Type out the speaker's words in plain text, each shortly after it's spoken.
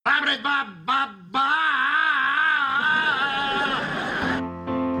ba-ba-ba-ba.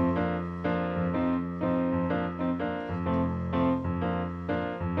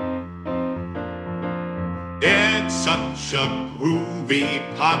 It's such a groovy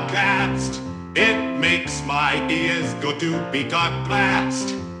podcast. It makes my ears go to beat a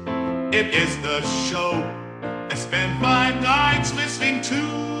blast. It is the show I spend my nights listening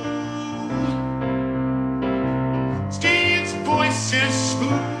to. Steve's voice is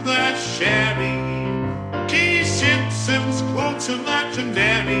smooth as sherry. T. Simpson's quotes are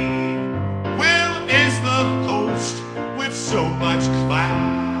legendary. Will is the host with so much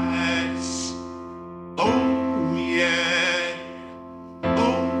class. Oh yeah,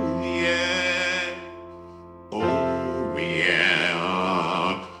 oh yeah, oh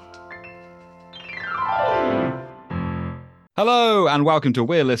yeah. Hello and welcome to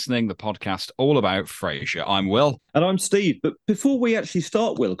We're Listening, the podcast all about Frasier. I'm Will. And I'm Steve. But before we actually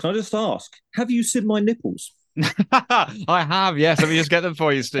start, Will, can I just ask, have you seen my nipples? I have, yes. Let me just get them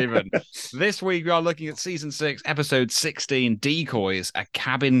for you, Stephen. This week we are looking at Season 6, Episode 16, Decoys, a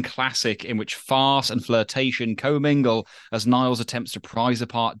cabin classic in which farce and flirtation commingle as Niles attempts to prise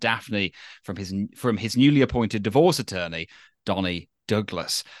apart Daphne from his newly appointed divorce attorney, Donnie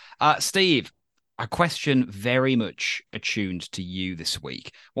Douglas. Steve, a question very much attuned to you this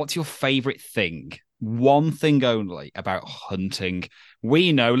week. What's your favourite thing? One thing only about hunting.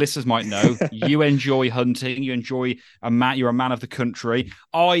 We know, listeners might know, you enjoy hunting. You enjoy you're a man of the country.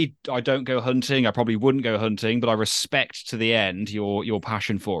 I don't go hunting. I probably wouldn't go hunting, but I respect to the end your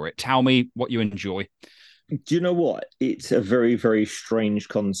passion for it. Tell me what you enjoy. Do you know what? It's a very, very strange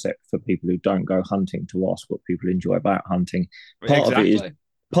concept for people who don't go hunting to ask what people enjoy about hunting.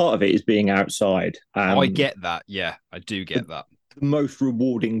 Part of it is being outside. I get that. Yeah, I do get that. The most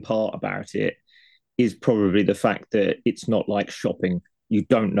rewarding part about it is probably the fact that it's not like shopping. You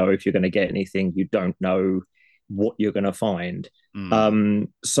don't know if you're going to get anything. You don't know what you're going to find.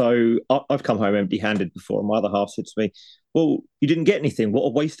 So I've come home empty-handed before, and my other half said to me, well, you didn't get anything. What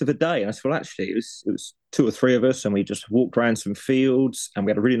a waste of a day. And I said, well, actually, it was two or three of us, and we just walked around some fields, and we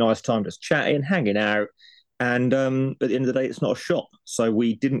had a really nice time just chatting, hanging out. And at the end of the day, it's not a shop. So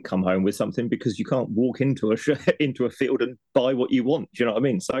we didn't come home with something because you can't walk into a field and buy what you want. Do you know what I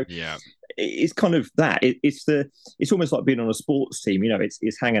mean? So yeah, it's kind of that. It's almost like being on a sports team. You know,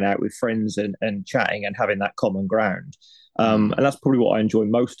 it's hanging out with friends and chatting and having that common ground. And that's probably what I enjoy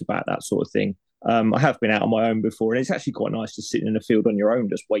most about that sort of thing. I have been out on my own before, and it's actually quite nice to sit in a field on your own,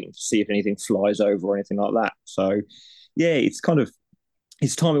 just waiting to see if anything flies over or anything like that. So yeah, it's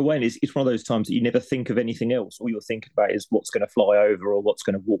time away, and it's one of those times that you never think of anything else. All you're thinking about is what's going to fly over or what's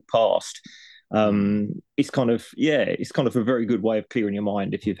going to walk past. It's kind of a very good way of clearing your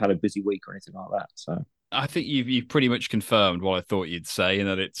mind if you've had a busy week or anything like that. So I think you've pretty much confirmed what I thought you'd say, in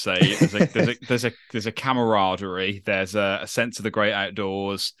that it's there's a camaraderie, there's a sense of the great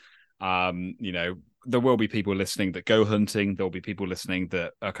outdoors. You know, there will be people listening that go hunting. There'll be people listening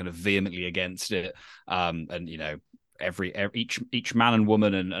that are kind of vehemently against it. And you know, each man and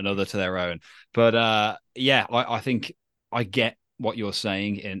woman and other to their own. But I think I get what you're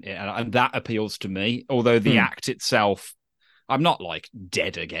saying, and that appeals to me. Although the act itself, I'm not like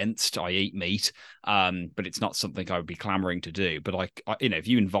dead against. I eat meat, but it's not something I would be clamoring to do. But I if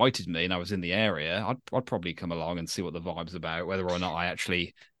you invited me and I was in the area, I'd probably come along and see what the vibe's about. Whether or not I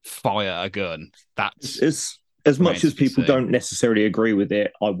actually fire a gun, that's as much as people don't necessarily agree with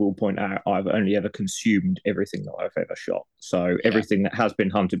it, I will point out I've only ever consumed everything that I've ever shot. So everything that has been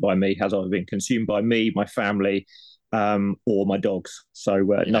hunted by me has either been consumed by me, my family, or my dogs. So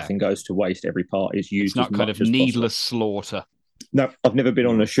nothing goes to waste. Every part is used. It's not kind of needless slaughter. No, I've never been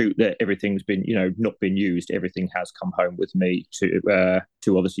on a shoot that everything's been, not been used. Everything has come home with me to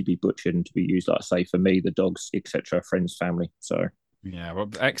obviously be butchered and to be used, like I say, for me, the dogs, etc., friends, family. So. Yeah, well,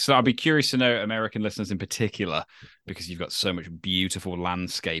 excellent. I'd be curious to know, American listeners in particular, because you've got so much beautiful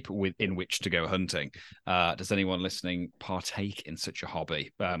landscape in which to go hunting. Does anyone listening partake in such a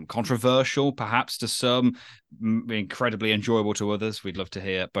hobby? Controversial, perhaps, to some, incredibly enjoyable to others. We'd love to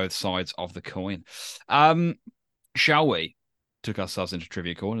hear both sides of the coin. Shall we tuck ourselves into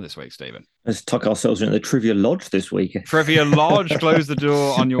Trivia Corner this week, Stephen? Let's tuck ourselves into the Trivia Lodge this week. Trivia Lodge, close the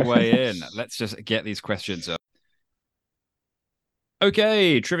door on your way in. Let's just get these questions up.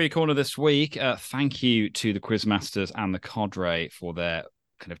 Okay, Trivia Corner this week. Thank you to the Quizmasters and the Cadre for their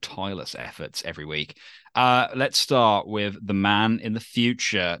kind of tireless efforts every week. Let's start with the man in the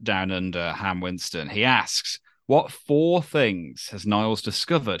future down under, Ham Winston. He asks, what 4 things has Niles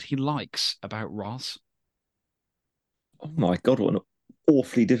discovered he likes about Roz? Oh my God,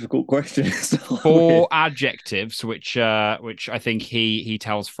 awfully difficult question. Four adjectives, which I think he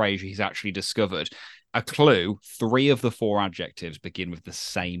tells Frasier he's actually discovered. A clue: 3 of the 4 adjectives begin with the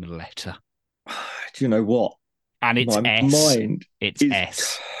same letter. Do you know what? And it's My S. mind It's is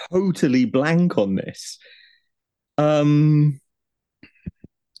S. totally blank on this.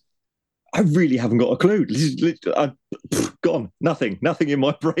 I really haven't got a clue. Gone. Nothing in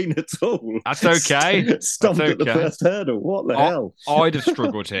my brain at all. That's okay. Stumped at the first hurdle. What the hell? I'd have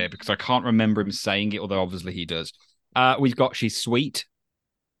struggled here because I can't remember him saying it, although obviously he does. We've got she's sweet.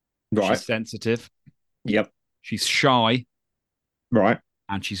 Right. She's sensitive. Yep. She's shy. Right.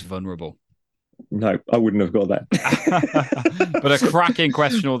 And she's vulnerable. No, I wouldn't have got that. But a cracking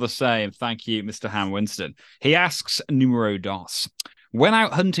question all the same. Thank you, Mr. Ham Winston. He asks numero dos. When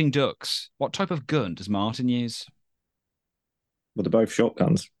out hunting ducks, what type of gun does Martin use? Well, they're both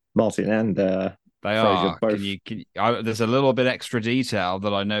shotguns. Martin and they Frasier are. Both. There's a little bit extra detail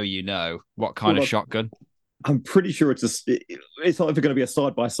that I know you know. What kind of shotgun? I'm pretty sure it's either going to be a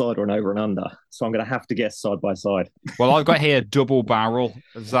side by side or an over and under. So I'm going to have to guess side by side. Well, I've got here double barrel.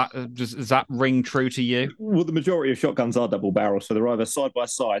 Does that ring true to you? Well, the majority of shotguns are double barrel, so they're either side by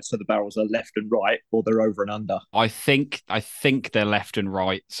side, so the barrels are left and right, or they're over and under. I think they're left and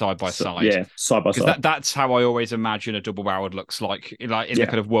right, side by side. Yeah, side by side. That's how I always imagine a double barrel looks like in the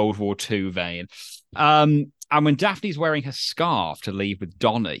kind of World War II vein. And when Daphne's wearing her scarf to leave with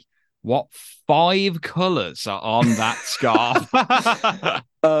Donnie, what 5 colours are on that scarf?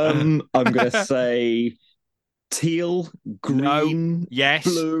 I'm going to say teal, green, no. Yes,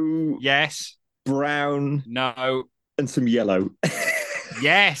 blue, yes, brown, no, and some yellow.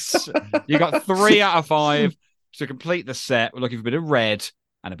 Yes, you got 3 out of 5 to complete the set. We're looking for a bit of red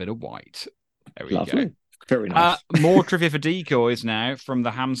and a bit of white. There we Lovely. go. Very nice. More trivia for Decoys now from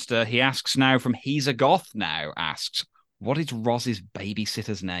the hamster. He asks now from He's a Goth now, asks, what is Roz's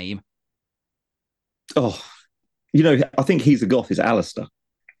babysitter's name? Oh, I think He's a Goth is Alistair.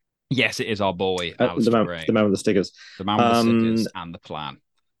 Yes, it is our boy, Alistair Crane. The man with the stickers. The man with the stickers and the plan.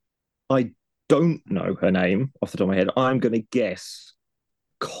 I don't know her name off the top of my head. I'm going to guess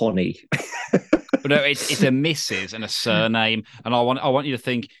Connie. No, it's a Mrs. and a surname, and I want you to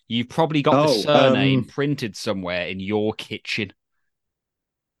think you've probably got the surname printed somewhere in your kitchen.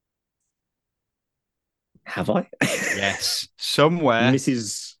 Have I? Yes, somewhere.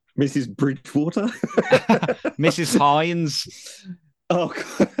 Mrs. Bridgewater, Mrs. Hines. Oh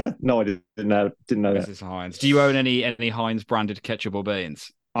God. No, I didn't know that. Mrs. Hines. Do you own any Heinz branded ketchup or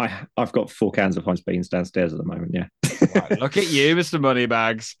beans? I've got 4 cans of Heinz beans downstairs at the moment. Yeah. Right, look at you, Mr.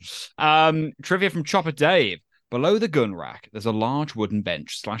 Moneybags. Trivia from Chopper Dave. Below the gun rack, there's a large wooden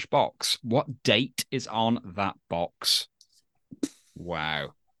bench / box. What date is on that box?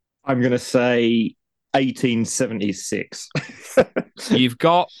 Wow. I'm going to say 1876. You've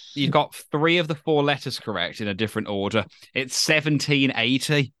got 3 of the 4 letters correct in a different order. It's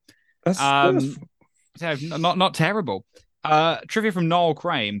 1780. That's not terrible. Trivia from Niles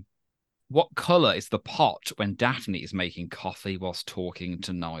Crane. What colour is the pot when Daphne is making coffee whilst talking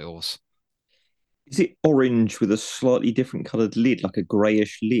to Niles? Is it orange with a slightly different coloured lid, like a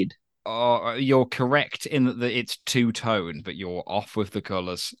greyish lid? You're correct in that it's 2-tone, but you're off with the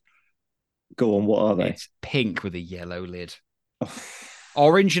colours. Go on, what are they? It's pink with a yellow lid.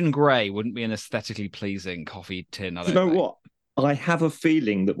 Orange and grey wouldn't be an aesthetically pleasing coffee tin. You know what? I have a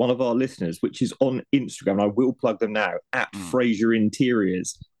feeling that one of our listeners, which is on Instagram, and I will plug them now, at Frasier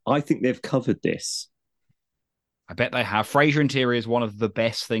Interiors, I think they've covered this. I bet they have. Frasier Interior is one of the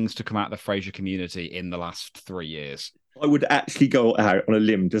best things to come out of the Frasier community in the last 3 years. I would actually go out on a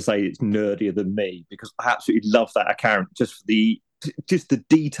limb to say it's nerdier than me, because I absolutely love that account just for the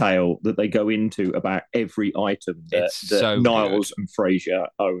detail that they go into about every item that Niles and Frasier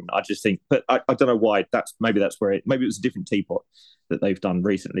own. I just think, but I don't know why. Maybe it was a different teapot that they've done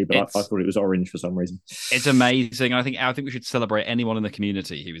recently, but I thought it was orange for some reason. It's amazing. I think we should celebrate anyone in the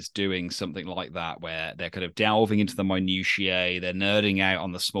community who is doing something like that, where they're kind of delving into the minutiae, they're nerding out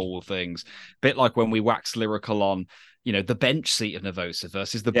on the small things. A bit like when we wax lyrical on, the bench seat of Nervosa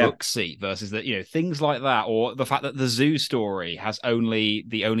versus the book seat versus the, things like that, or the fact that the zoo story has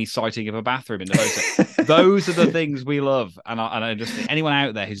the only sighting of a bathroom in Nervosa. Those are the things we love, and I just think anyone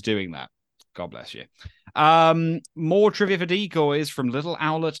out there who's doing that, God bless you. More trivia for Decoys from Little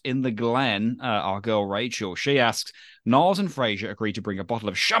Owlet in the Glen. Our girl Rachel, she asks, Niles and Frasier agree to bring a bottle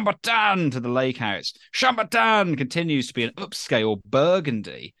of Chambertin to the lake house. Chambertin continues to be an upscale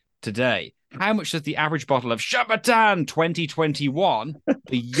Burgundy today. How much does the average bottle of Chambertin 2021,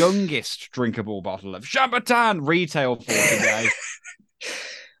 the youngest drinkable bottle of Chambertin, retail for today?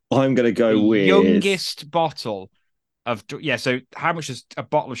 I'm going to go with youngest bottle So how much is a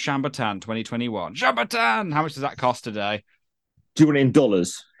bottle of Chambertin 2021? Chambertin! How much does that cost today? Do you want it in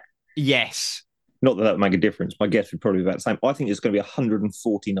dollars? Yes. Not that would make a difference. My guess would probably be about the same. I think it's going to be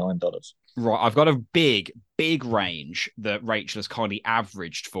 $149. Right. I've got a big range that Rachel has kindly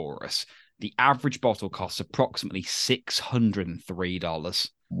averaged for us. The average bottle costs approximately $603.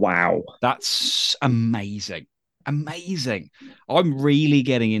 Wow. That's amazing. Amazing. I'm really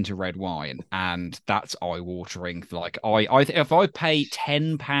getting into red wine, and that's eye-watering. Like if I pay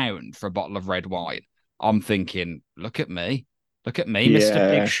 £10 for a bottle of red wine, I'm thinking, look at me, Mr. Big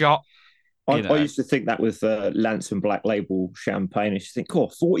Yeah. Shot. I used to think that with Lance and Black Label champagne. I used to think, oh,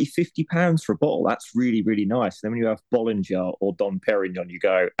 40, £50 for a bottle. That's really, really nice. And then when you have Bollinger or Dom Perignon, you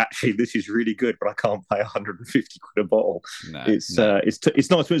go, actually, this is really good, but I can't pay 150 quid a bottle. No, it's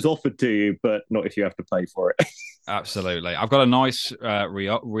nice when it's offered to you, but not if you have to pay for it. Absolutely. I've got a nice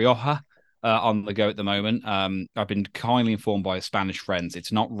Rioja on the go at the moment. I've been kindly informed by Spanish friends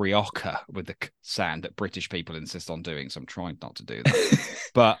it's not Rioja with the sound that British people insist on doing, so I'm trying not to do that.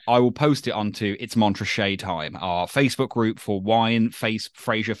 But I will post it onto It's Montrachet Time, our Facebook group for wine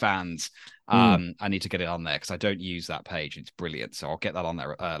Fraser fans. I need to get it on there because I don't use that page. It's brilliant, so I'll get that on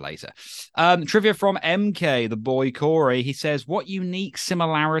there later. Trivia from MK, the boy Corey. He says, what unique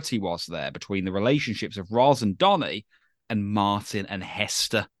similarity was there between the relationships of Roz and Donny and Martin and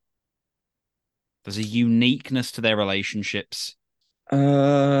Hester? There's a uniqueness to their relationships.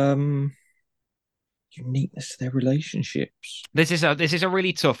 Uniqueness to their relationships. This is a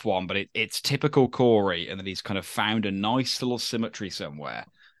really tough one, but it's typical Corey, and that he's kind of found a nice little symmetry somewhere,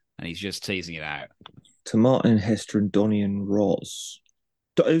 and he's just teasing it out. To Martin, Hester, and Donny and Roz.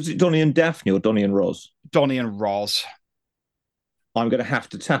 Is it Donny and Daphne or Donny and Roz? Donny and Roz. I'm going to have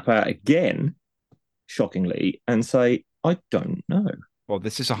to tap out again, shockingly, and say, I don't know. Well,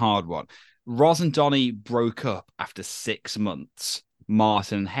 this is a hard one. Roz and Donny broke up after 6 months.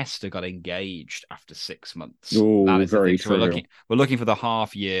 Martin and Hester got engaged after 6 months. Oh, that is very true. We're looking for the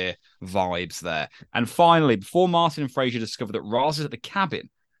half-year vibes there. And finally, before Martin and Fraser discover that Roz is at the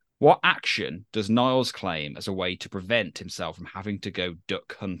cabin, what action does Niles claim as a way to prevent himself from having to go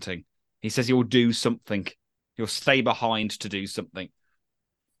duck hunting? He says he will do something. He'll stay behind to do something.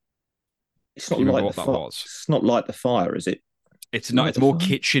 It's not like what that was. It's not like the fire, is it? It's not. It's more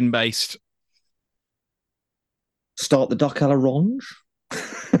kitchen-based. Start the duck à l'orange?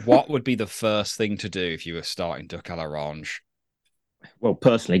 What would be the first thing to do if you were starting duck à l'orange? Well,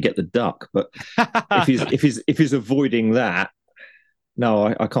 personally, get the duck. But if he's avoiding that,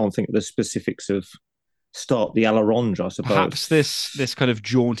 no, I can't think of the specifics of start the à l'orange, I suppose. Perhaps this kind of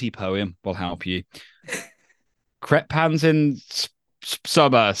jaunty poem will help you. Crepe pans in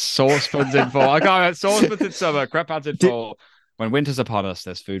summer, saucepans in fall. I can't. Saucepans in summer, crepe pans in fall. When winter's upon us,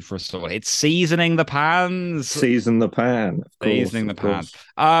 there's food for us all. It's seasoning the pans. Season the pan. Seasoning the pans.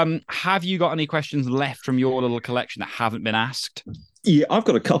 Have you got any questions left from your little collection that haven't been asked? Yeah, I've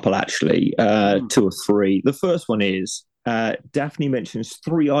got a couple actually, 2 or 3. The first one is Daphne mentions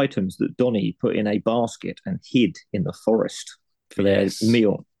 3 items that Donny put in a basket and hid in the forest for their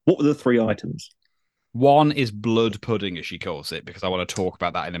meal. What were the 3 items? One is blood pudding, as she calls it, because I want to talk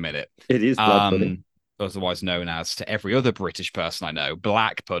about that in a minute. It is blood pudding. Otherwise known as, to every other British person I know,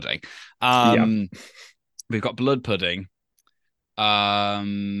 black pudding. We've got blood pudding. Oh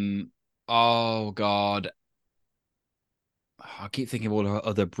God. I keep thinking of all the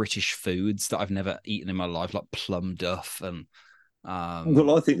other British foods that I've never eaten in my life, like plum duff and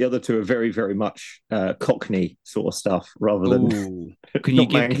well, I think the other 2 are very, very much Cockney sort of stuff rather than. Can you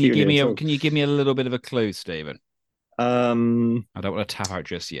give me a little bit of a clue, Stephen? I don't want to tap out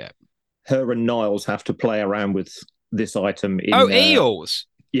just yet. Her and Niles have to play around with this item. Eels.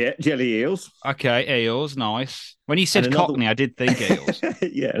 Yeah, jelly eels. Okay, eels, nice. When you said Cockney, I did think eels.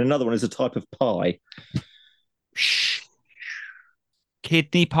 Yeah, and another one is a type of pie.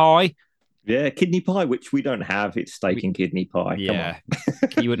 Kidney pie. Yeah, kidney pie, which we don't have. It's steak and kidney pie. Yeah,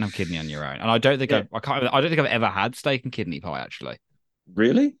 you wouldn't have kidney on your own, and I don't think I don't think I've ever had steak and kidney pie. Actually,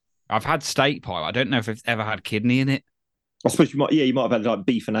 really? I've had steak pie. I don't know if it's ever had kidney in it. I suppose you might. Yeah, you might have had like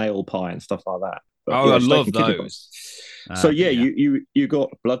beef and ale pie and stuff like that. But, I love those. So you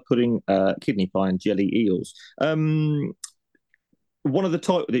got blood pudding, kidney pie, and jelly eels. One of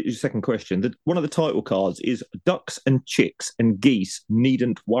the second question. One of the title cards is "Ducks and chicks and geese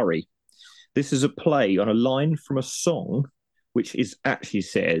needn't worry." This is a play on a line from a song, which actually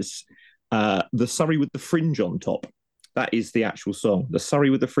says, "The Surrey with the fringe on top." That is the actual song. The Surrey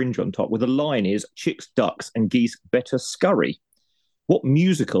with the fringe on top, where the line is "Chicks, ducks, and geese better scurry." What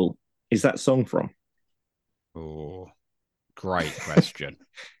musical is that song from? Oh, great question.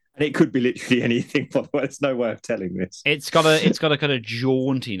 And it could be literally anything, by the way. There's no way of telling this. It's got a kind of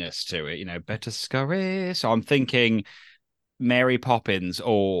jauntiness to it, better scurry. So I'm thinking Mary Poppins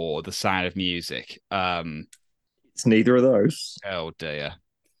or The Sound of Music. It's neither of those. Oh dear.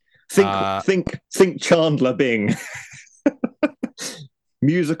 Think Chandler Bing.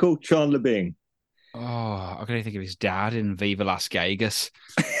 Musical Chandler Bing. Oh, I can only think of his dad in Viva Las Vegas.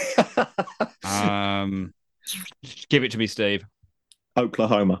 Give it to me, Steve.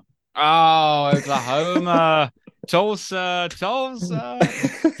 Oklahoma. Oh, Oklahoma. Tulsa.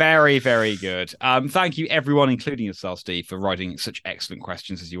 Very, very good. Thank you, everyone, including yourself, Steve, for writing such excellent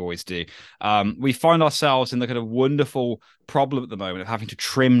questions as you always do. We find ourselves in the kind of wonderful problem at the moment of having to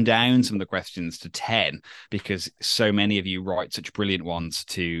trim down some of the questions to 10 because so many of you write such brilliant ones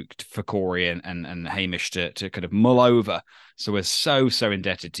for Corey and Hamish to kind of mull over. So we're so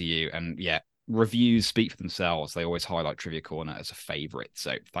indebted to you. And yeah, reviews speak for themselves. They always highlight Trivia Corner as a favorite.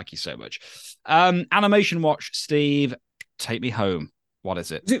 So thank you so much. Animation Watch, Steve, take me home. What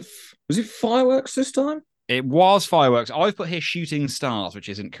is it? Was it fireworks this time? It was fireworks. I've put here shooting stars, which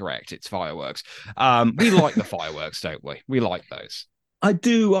isn't correct. It's fireworks. We like the fireworks, don't we? We like those. I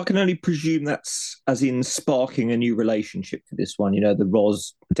do. I can only presume that's as in sparking a new relationship for this one. The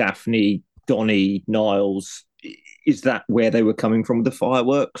Roz, Daphne, Donnie, Niles. Is that where they were coming from with the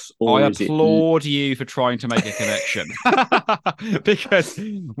fireworks? Or I applaud you for trying to make a connection because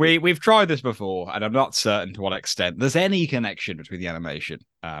we've tried this before, and I'm not certain to what extent there's any connection between the animation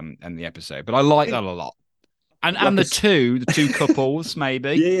and the episode. But I like that a lot. And the two couples,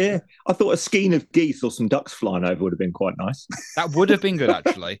 maybe. Yeah. I thought a skein of geese or some ducks flying over would have been quite nice. That would have been good,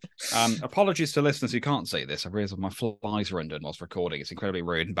 actually. Apologies to listeners who can't see this. I realised my flies are undone whilst recording. It's incredibly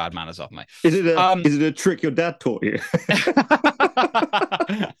rude and bad manners of me. Is it a trick your dad taught you?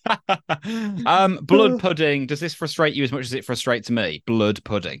 Blood pudding. Does this frustrate you as much as it frustrates me? Blood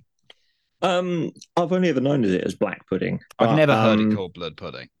pudding. I've only ever known it as black pudding. I've never heard it called blood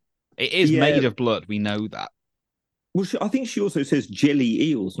pudding. It is made of blood. We know that. Well, I think she also says jelly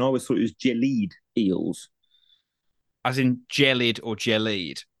eels, and I always thought it was jellied eels. As in jellied or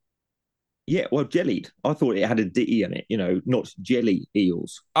jellied? Yeah, well, jellied. I thought it had a D in it, not jelly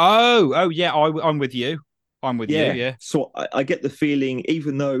eels. Oh, yeah, I'm with you. I'm with you, yeah. So I get the feeling,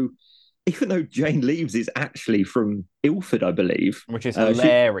 even though Jane Leaves is actually from Ilford, I believe. Which is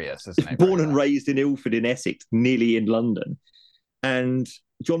hilarious, isn't it? Born and raised in Ilford in Essex, nearly in London. And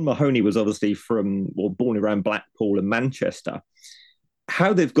John Mahoney was obviously born around Blackpool and Manchester.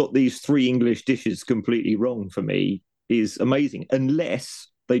 How they've got these three English dishes completely wrong for me is amazing, unless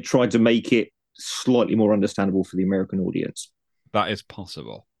they tried to make it slightly more understandable for the American audience. That is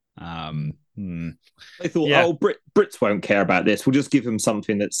possible. They thought, Brits won't care about this. We'll just give them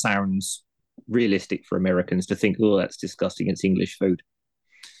something that sounds realistic for Americans to think, oh, that's disgusting. It's English food.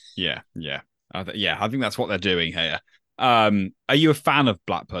 Yeah. I think that's what they're doing here. Are you a fan of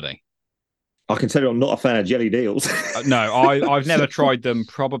black pudding? I can tell you I'm not a fan of jellied eels. No, I've never tried them.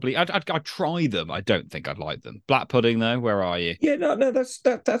 Probably, I'd try them. I don't think I'd like them. Black pudding, though, where are you? Yeah, no,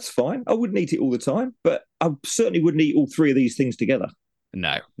 that's fine. I wouldn't eat it all the time, but I certainly wouldn't eat all three of these things together.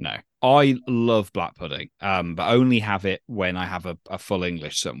 No. I love black pudding, but only have it when I have a full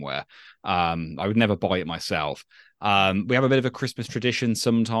English somewhere. I would never buy it myself. We have a bit of a Christmas tradition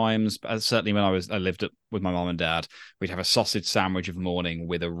sometimes. Certainly when I lived with my mom and dad, we'd have a sausage sandwich of the morning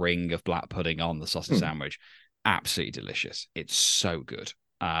with a ring of black pudding on the sausage sandwich. Absolutely delicious. It's so good.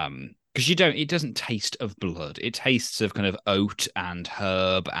 Because it doesn't taste of blood. It tastes of kind of oat and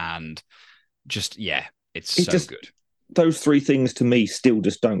herb and just, it's so good. Those three things to me still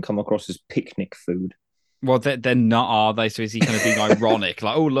just don't come across as picnic food. Well, they're not, are they? So is he kind of being ironic?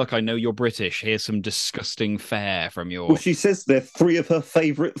 Like, oh, look, I know you're British. Here's some disgusting fare from your... Well, she says they're three of her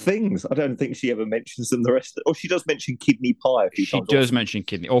favourite things. I don't think she ever mentions them the rest. Or she does mention kidney pie. She does mention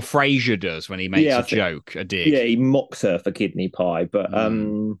kidney. Or Frasier does when he makes a joke, a dig. Yeah, he mocks her for kidney pie. But, I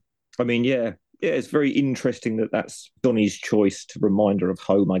mean, yeah, it's very interesting that that's Donnie's choice to remind her of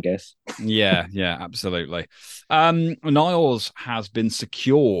home, I guess. Yeah, absolutely. Niles has been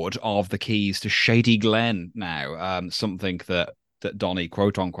secured of the keys to Shady Glen now, something that Donnie,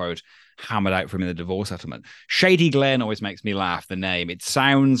 quote unquote, hammered out from in the divorce settlement. Shady Glen always makes me laugh, the name. It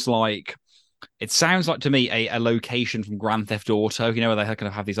sounds like to me a location from Grand Theft Auto, where they kind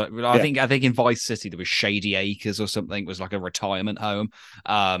of have these. I think in Vice City there was Shady Acres or something. It was like a retirement home,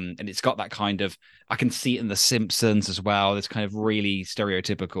 and it's got that kind of. I can see it in The Simpsons as well. This kind of really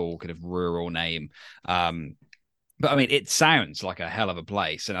stereotypical kind of rural name, but I mean, it sounds like a hell of a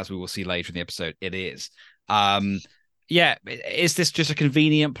place, and as we will see later in the episode, it is. yeah, is this just a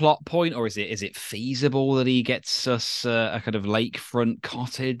convenient plot point, or is it feasible that he gets us a kind of lakefront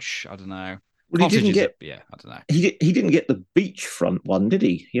cottage? I don't know. Well, he Cottage didn't is get yeah, I don't know. he didn't get the beachfront one, did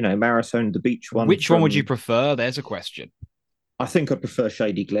he? Marathon the beach one. Which one would you prefer? There's a question. I think I prefer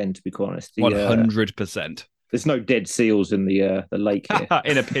Shady Glen, to be quite honest. 100%. There's no dead seals in the lake here.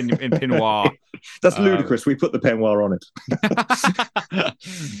 in Pinoir. That's ludicrous. We put the peignoir on it.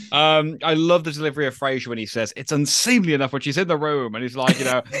 I love the delivery of Frasier when he says it's unseemly enough when she's in the room, and he's like,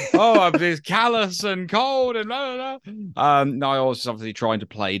 oh, I'm this callous and cold and blah, blah, blah. Niles is obviously trying to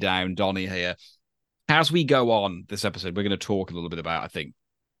play down Donnie here. As we go on this episode, we're going to talk a little bit about, I think,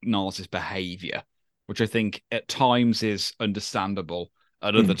 Niles' behavior, which I think at times is understandable,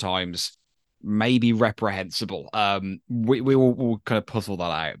 at other times maybe reprehensible. We'll kind of puzzle that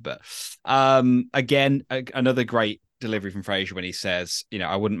out. But again, another great delivery from Frasier when he says,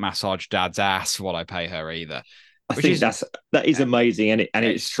 I wouldn't massage Dad's ass while I pay her either. I think that is amazing, and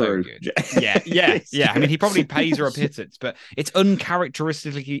it's true. So yeah. I mean, he probably pays her a pittance, but it's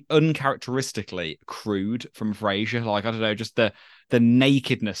uncharacteristically crude from Frasier. Like, I don't know, just the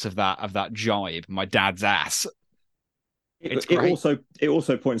nakedness of that jibe, my dad's ass. It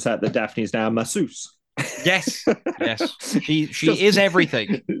also points out that Daphne is now a masseuse. Yes. She is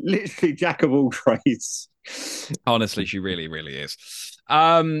everything. Literally jack of all trades. Honestly, she really, really is.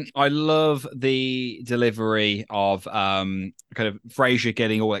 I love the delivery of kind of Frasier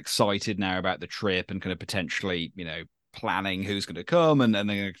getting all excited now about the trip and kind of potentially, planning who's going to come and then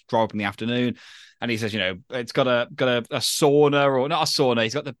going to drive up in the afternoon. And he says, it's got a sauna, or not a sauna.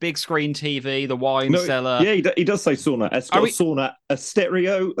 He's got the big screen TV, the wine cellar. Yeah, he does say sauna. It's got a sauna, a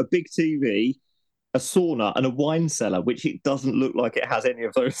stereo, a big TV, a sauna, and a wine cellar, which it doesn't look like it has any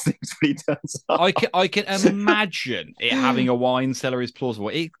of those things when he turns up. I can imagine it having a wine cellar is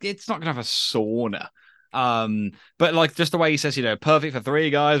plausible. It's not going to have a sauna. But like just the way he says, perfect for three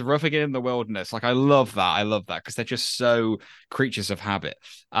guys roughing it in the wilderness. Like, I love that because they're just so creatures of habit.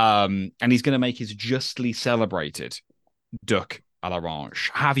 And he's going to make his justly celebrated duck à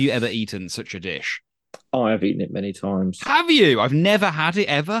l'orange. Have you ever eaten such a dish? Oh, I've eaten it many times. Have you? I've never had it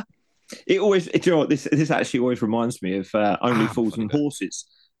ever. It always, this actually always reminds me of Only Fools and Horses.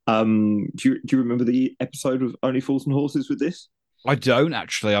 Do you remember the episode of Only Fools and Horses with this? I don't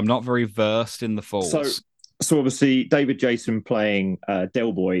actually. I'm not very versed in the Falls. So obviously David Jason playing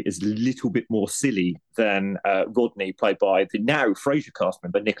Del Boy is a little bit more silly than Rodney, played by the now Frasier cast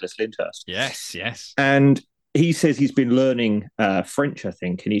member Nicholas Lyndhurst. Yes. And he says he's been learning French, I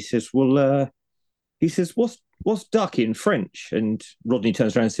think, and he says, what's duck in French? And Rodney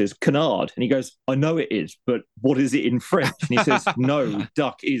turns around and says, canard. And he goes, I know it is, but what is it in French? And he says, no,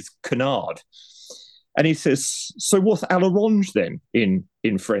 duck is canard. And he says, so what's à l'orange then in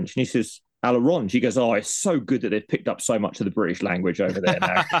French? And he says, à l'orange. He goes, oh, it's so good that they've picked up so much of the British language over there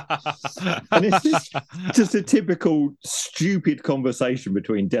now. And it's just a typical stupid conversation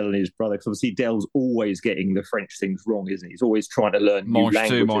between Del and his brother. Because obviously Del's always getting the French things wrong, isn't he? He's always trying to learn new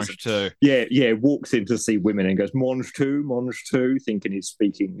languages. Mange too. Yeah, walks in to see women and goes, mange too, thinking he's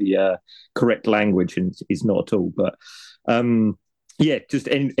speaking the correct language, and he's not at all. But yeah, just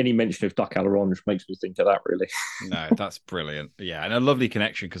any mention of duck à l'orange makes me think of that, really. No, that's brilliant. Yeah, and a lovely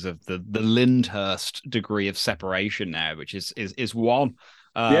connection because of the Lyndhurst degree of separation now, which is one.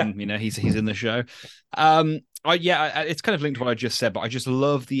 He's in the show. It's kind of linked to what I just said, but I just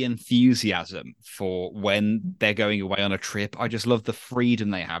love the enthusiasm for when they're going away on a trip. I just love the freedom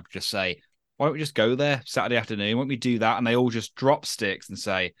they have to just say, why don't we just go there Saturday afternoon? Why don't we do that? And they all just drop sticks and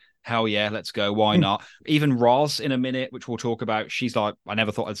say, hell yeah, let's go. Why not? Even Roz in a minute, which we'll talk about. She's like, I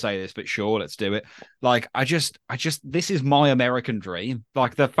never thought I'd say this, but sure, let's do it. Like, I just, this is my American dream.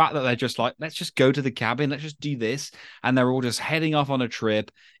 Like the fact that they're just like, let's just go to the cabin. Let's just do this. And they're all just heading off on a trip.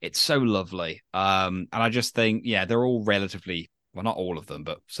 It's so lovely. And I just think, yeah, they're all relatively, well, not all of them,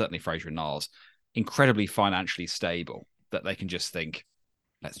 but certainly Frasier and Niles, incredibly financially stable that they can just think,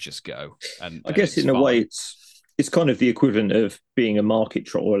 let's just go. And I guess in a way it's kind of the equivalent of being a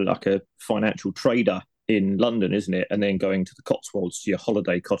market or like a financial trader in London, isn't it? And then going to the Cotswolds to your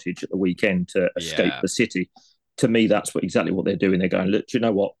holiday cottage at the weekend to escape the city. To me, that's exactly what they're doing. They're going, look, do you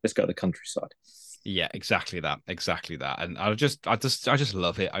know what? Let's go to the countryside. Yeah, exactly that. And I just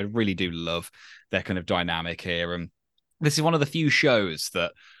love it. I really do love their kind of dynamic here. And this is one of the few shows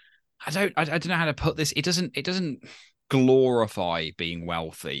that I don't know how to put this. It doesn't glorify being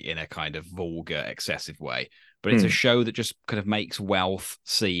wealthy in a kind of vulgar, excessive way. But it's a show that just kind of makes wealth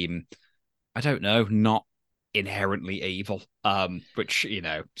seem, I don't know, not inherently evil, which,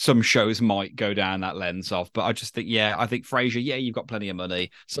 some shows might go down that lens of. But I just think, I think Frasier, you've got plenty of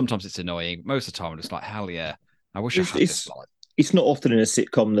money. Sometimes it's annoying. Most of the time, I'm just like, hell yeah, I wish I had this life. It's not often in a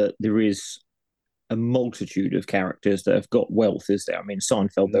sitcom that there is a multitude of characters that have got wealth, is there? I mean,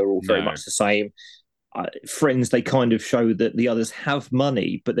 Seinfeld, they're all very No. much the same. Friends, they kind of show that the others have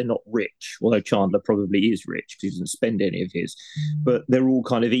money, but they're not rich. Although Chandler probably is rich because he doesn't spend any of his. But they're all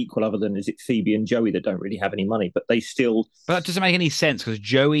kind of equal, other than is it Phoebe and Joey that don't really have any money, but they still. But that doesn't make any sense because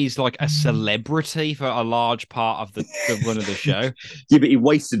Joey's like a celebrity for a large part of the run of the show. Yeah, but he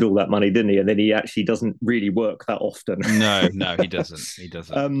wasted all that money, didn't he? And then he actually doesn't really work that often. No, he doesn't. He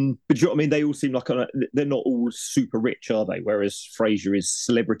doesn't. But you know what I mean? They all seem like they're not all super rich, are they? Whereas Frasier is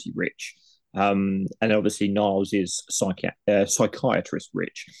celebrity rich. And obviously Niles is psychiatrist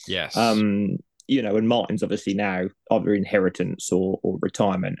rich. Yes. You know, and Martin's obviously now either inheritance or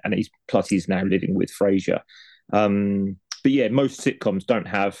retirement, and he's now living with Frasier. But yeah, most sitcoms don't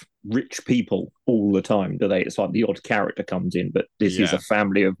have rich people all the time, do they? It's like the odd character comes in, but this is a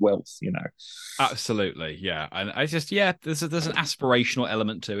family of wealth, you know. Absolutely, yeah. And I just, there's an aspirational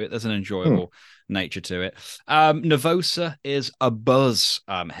element to it. There's an enjoyable nature to it. Nervosa is a buzz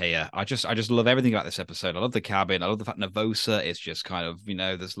here. I just love everything about this episode. I love the cabin. I love the fact Nervosa is just kind of, you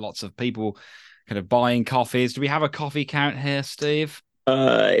know, there's lots of people kind of buying coffees. Do we have a coffee count here, Steve?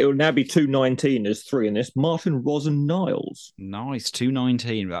 It will now be 219 as 3 in this. Martin, Roz, and Niles. Nice,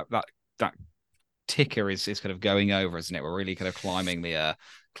 219. That ticker is kind of going over, isn't it? We're really kind of climbing the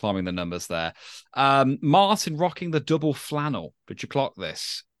numbers there. Martin rocking the double flannel. Did you clock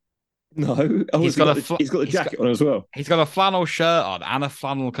this? No. Oh, he's got the jacket on as well. He's got a flannel shirt on and a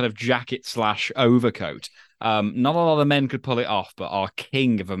flannel kind of jacket / overcoat. Not a lot of men could pull it off, but our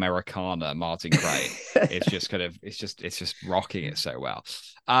king of Americana, Martin Crane, it's just rocking it so well.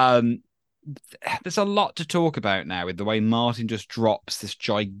 There's a lot to talk about now with the way Martin just drops this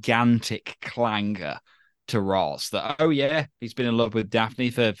gigantic clanger to Ross that, oh yeah, he's been in love with Daphne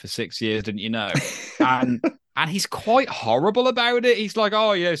for 6 years, didn't you know? And he's quite horrible about it. He's like,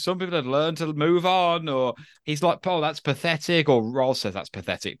 oh, yeah, some people have learned to move on, or he's like, oh, that's pathetic, or Ross says that's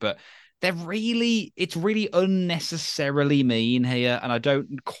pathetic, but it's really unnecessarily mean here, and I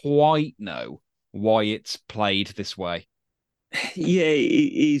don't quite know why it's played this way. Yeah,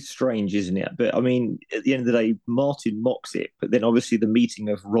 it is strange, isn't it? But I mean, at the end of the day, Martin mocks it, but then obviously the meeting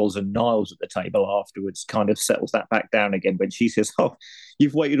of Roz and Niles at the table afterwards kind of settles that back down again when she says, oh,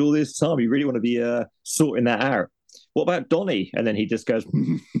 you've waited all this time. You really want to be sorting that out. What about Donnie? And then he just goes,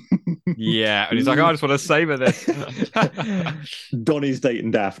 yeah. And he's like, oh, I just want to savor this. Donnie's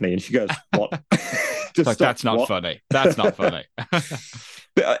dating Daphne. And she goes, what? Like, that's not funny. That's not funny.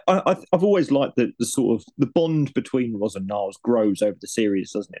 But I've always liked the sort of the bond between Roz and Niles grows over the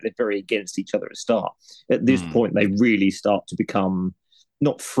series, doesn't it? They're very against each other at the start. At this point, they really start to become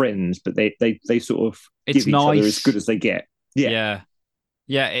not friends, but they sort of give each other as good as they get. Yeah.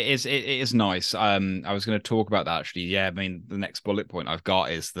 Yeah, it is nice. I was going to talk about that actually. Yeah, I mean, the next bullet point I've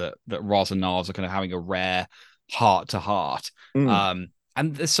got is that Roz and Niles are kind of having a rare heart to heart. And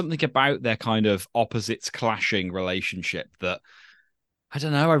there's something about their kind of opposites clashing relationship that, I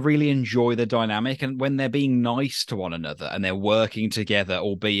don't know, I really enjoy the dynamic. And when they're being nice to one another and they're working together,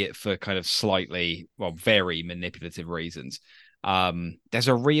 albeit for kind of very manipulative reasons, there's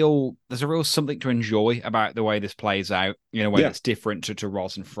a real something to enjoy about the way this plays out in a way that's different to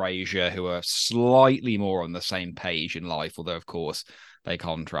Roz and Frasier, who are slightly more on the same page in life, although of course they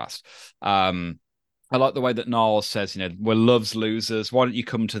contrast. I like the way that Niles says, you know, we're love's losers. Why don't you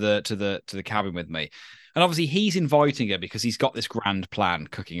come to the cabin with me? And obviously he's inviting her because he's got this grand plan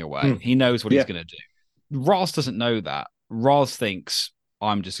cooking away. He knows what he's going to do. Roz doesn't know that. Roz thinks,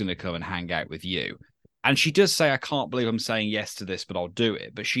 I'm just going to come and hang out with you. And she does say, I can't believe I'm saying yes to this, but I'll do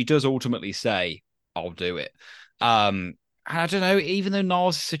it. But she does ultimately say, I'll do it. And I don't know, even though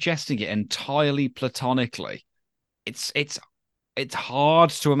Niles is suggesting it entirely platonically, it's hard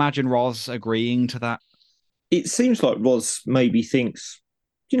to imagine Roz agreeing to that. It seems like Roz maybe thinks,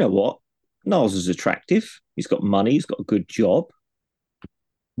 you know what? Niles is attractive. He's got money. He's got a good job.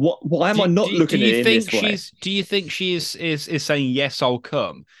 Why am I not looking at it in this way? Do you think she is saying yes, I'll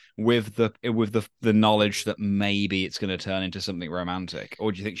come with the knowledge that maybe it's going to turn into something romantic,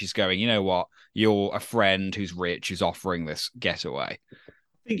 or do you think she's going, you know what, you're a friend who's rich who's offering this getaway?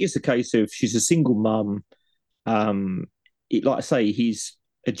 I think it's a case of she's a single mum. Like I say, he's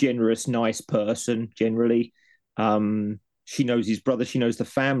a generous, nice person generally. She knows his brother. She knows the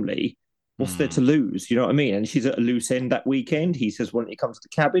family. What's there to lose? You know what I mean? And she's at a loose end that weekend. He says, why don't you come to the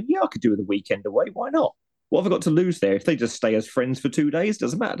cabin? Yeah, I could do with a weekend away. Why not? What have I got to lose there? If they just stay as friends for 2 days,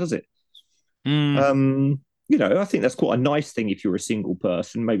 doesn't matter, does it? I think that's quite a nice thing if you're a single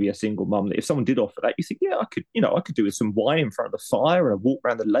person, maybe a single mum, that if someone did offer that, you think, yeah, I could do with some wine in front of the fire and a walk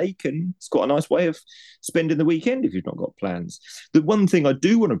around the lake. And it's quite a nice way of spending the weekend if you've not got plans. The one thing I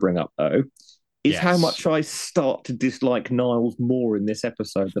do want to bring up, though, is how much I start to dislike Niles more in this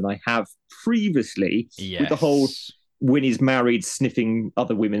episode than I have previously with the whole when he's married sniffing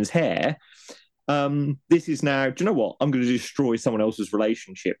other women's hair. This is now, do you know what? I'm going to destroy someone else's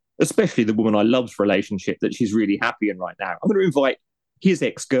relationship, especially the woman I love's relationship that she's really happy in right now. I'm going to invite his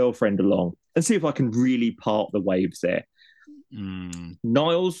ex-girlfriend along and see if I can really part the waves there.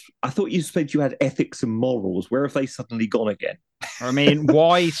 Niles, I thought you said you had ethics and morals. Where have they suddenly gone again? I mean,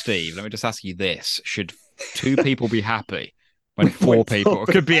 why, Steve? Let me just ask you this. Should 2 people be happy when 4 people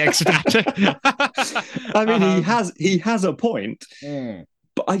could be ecstatic? I mean, he has a point.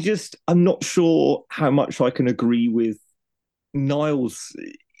 But I'm not sure how much I can agree with Niles.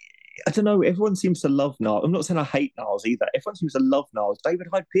 I don't know. Everyone seems to love Niles. I'm not saying I hate Niles either. Everyone seems to love Niles. David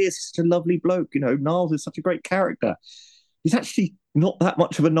Hyde Pierce is such a lovely bloke. Niles is such a great character. He's actually not that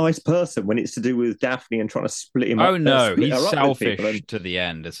much of a nice person when it's to do with Daphne and trying to split him up. Oh, no. He's selfish to the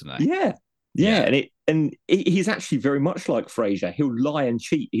end, isn't he? Yeah. And he's actually very much like Frasier. He'll lie and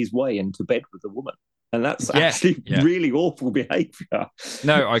cheat his way into bed with a woman. And that's actually really awful behavior.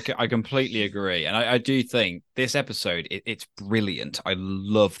 No, I completely agree. And I do think this episode, it's brilliant. I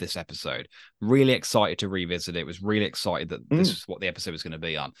love this episode. Really excited to revisit it. Was really excited that this was what the episode was going to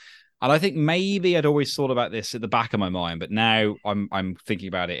be on. And I think maybe I'd always thought about this at the back of my mind, but now I'm thinking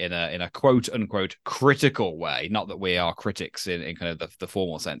about it in a quote unquote critical way. Not that we are critics in kind of the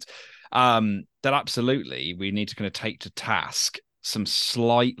formal sense. That absolutely we need to kind of take to task some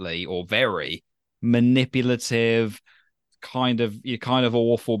slightly or very manipulative kind of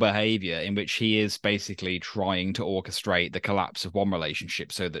awful behavior in which he is basically trying to orchestrate the collapse of one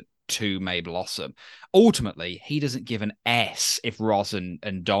relationship so that 2 may blossom. Ultimately, he doesn't give an S if Roz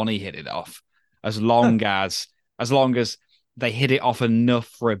and Donnie hit it off, as long as they hit it off enough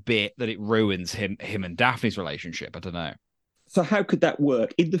for a bit that it ruins him and Daphne's relationship. I don't know. So how could that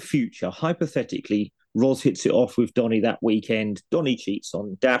work in the future? Hypothetically, Roz hits it off with Donnie that weekend. Donnie cheats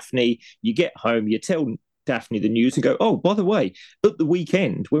on Daphne. You get home, you tell Daphne the news and go, oh, by the way, at the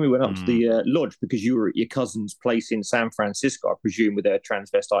weekend when we went up to the lodge, because you were at your cousin's place in San Francisco, I presume with their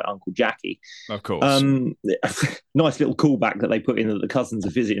transvestite Uncle Jackie. Of course. Nice little callback that they put in that the cousins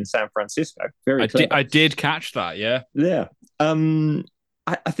are visiting San Francisco. Very clever. I did catch that, yeah. Yeah.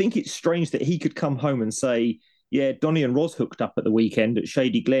 I think it's strange that he could come home and say, yeah, Donnie and Roz hooked up at the weekend at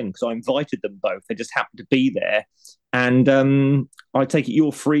Shady Glen because I invited them both. They just happened to be there. And I take it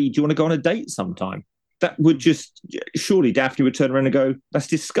you're free. Do you want to go on a date sometime? That would surely Daphne would turn around and go, that's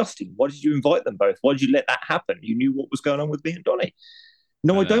disgusting. Why did you invite them both? Why did you let that happen? You knew what was going on with me and Donnie.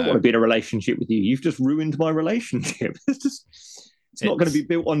 No, I don't want to be in a relationship with you. You've just ruined my relationship. It's not going to be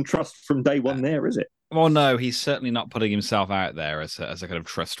built on trust from day one there, is it? Well, no, he's certainly not putting himself out there as a kind of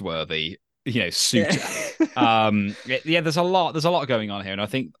trustworthy suitor. There's a lot going on here, and I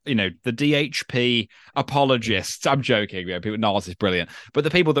think the DHP apologists, I'm joking, people, Niles is brilliant, but the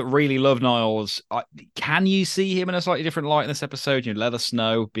people that really love Niles, can you see him in a slightly different light in this episode? Let us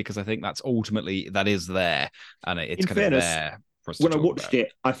know, because I think that's ultimately that is there, and it's kind of there for us to when I watched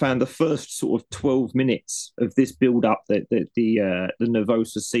it, I found the first sort of 12 minutes of this build up, the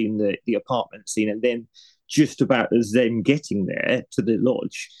Nervosa scene, the apartment scene, and then just about as them getting there to the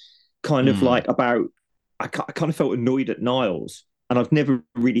lodge, kind of like I kind of felt annoyed at Niles, and I've never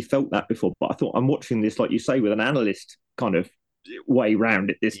really felt that before, but I thought I'm watching this, like you say, with an analyst kind of way round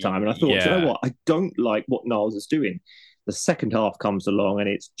it this time, and I thought, you know what, I don't like what Niles is doing. The second half comes along and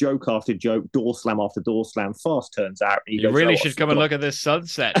it's joke after joke, door slam after door slam, fast turns out. And you really should come and look at this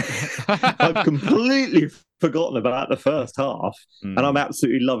sunset. I've completely forgotten about the first half, and I'm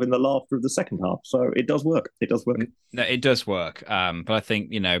absolutely loving the laughter of the second half. So it does work. It does work. No, it does work. But I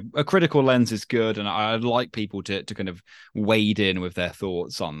think, a critical lens is good, and I'd like people to kind of wade in with their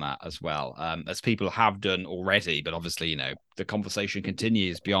thoughts on that as well, as people have done already. But obviously, the conversation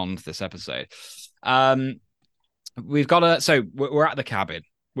continues beyond this episode. We've got so we're at the cabin,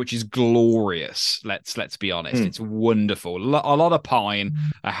 which is glorious. Let's be honest, it's wonderful. A lot of pine,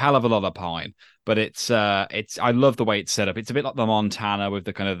 a hell of a lot of pine, but it's I love the way it's set up. It's a bit like the Montana with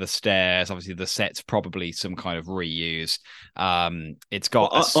the kind of the stairs. Obviously, the set's probably some kind of reuse. It's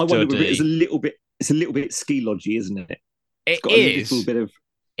got a study. I wonder if it's a little bit ski lodgy, isn't it? It's got a little bit of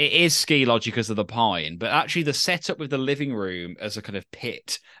It is ski lodge because of the pine, but actually the setup with the living room as a kind of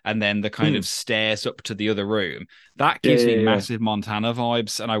pit and then the kind of stairs up to the other room, that gives me massive Montana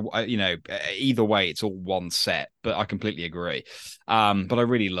vibes. And either way, it's all one set, but I completely agree. But I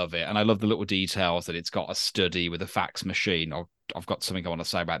really love it. And I love the little details that it's got a study with a fax machine. I've got something I want to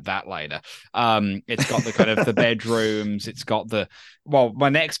say about that later. It's got the kind of the bedrooms. It's got my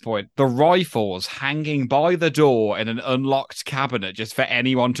next point, the rifles hanging by the door in an unlocked cabinet just for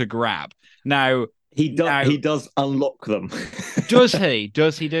anyone to grab. Now he does unlock them. Does he?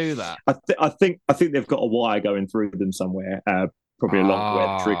 Does he do that? I think they've got a wire going through them somewhere. Probably along where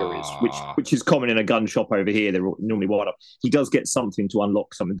the trigger is, which is common in a gun shop over here. They're normally wired up. He does get something to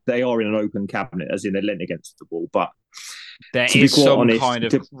unlock something. They are in an open cabinet, as in they're leaning against the wall. But there is some kind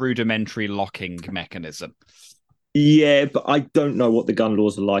of rudimentary locking mechanism. Yeah, but I don't know what the gun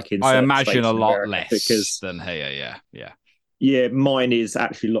laws are like in. I imagine a lot less than here. Yeah. Yeah, mine is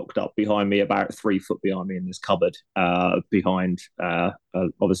actually locked up behind me, about 3 foot behind me in this cupboard, behind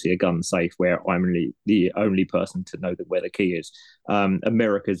obviously a gun safe where I'm the only person to know where the key is.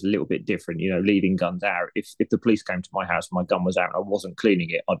 America's a little bit different, leaving guns out. If the police came to my house and my gun was out and I wasn't cleaning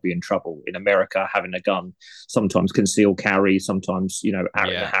it, I'd be in trouble. In America, having a gun, sometimes concealed carry, sometimes, out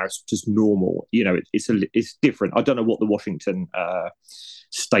in the house, just normal. It's different. I don't know what the Washington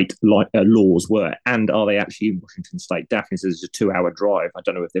state laws were, and are they actually in Washington state? Daphne says it's a 2-hour drive. I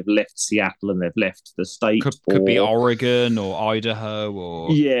don't know if they've left Seattle and they've left the state. Could be Oregon or Idaho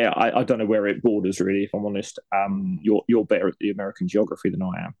or I don't know where it borders really. If I'm honest, you're better at the American geography than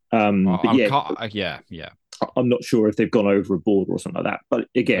I am. I'm not sure if they've gone over a border or something like that. But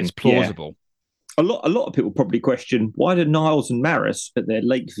again, it's plausible. A lot of people probably question, why did Niles and Maris at their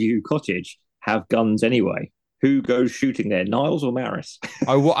Lakeview cottage have guns anyway? Who goes shooting there, Niles or Maris?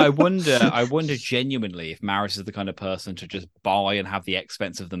 I wonder genuinely if Maris is the kind of person to just buy and have the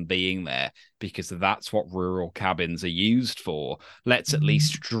expense of them being there, because that's what rural cabins are used for. Let's at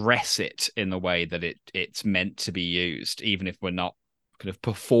least dress it in the way that it's meant to be used, even if we're not kind of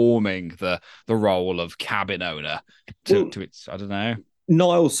performing the role of cabin owner to its, I don't know.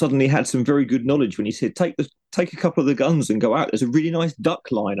 Niles suddenly had some very good knowledge when he said, take a couple of the guns and go out. There's a really nice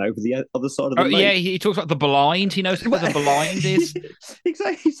duck line over the other side of the lake. Yeah, he talks about the blind. He knows where the blind is.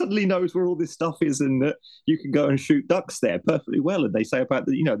 Exactly. He suddenly knows where all this stuff is, and that you can go and shoot ducks there perfectly well. And they say about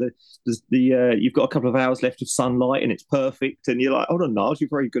you've got a couple of hours left of sunlight and it's perfect. And you're like, hold on, Niles, you're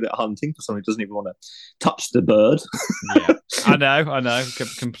very good at hunting for someone who doesn't even want to touch the bird. Yeah, I know,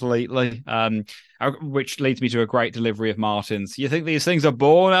 completely. Which leads me to a great delivery of Martin's. You think these things are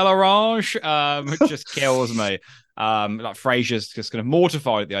born, El Orange? It just kills me. Like Frasier's just kind of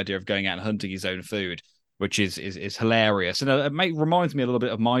mortified at the idea of going out and hunting his own food, which is hilarious. And it reminds me a little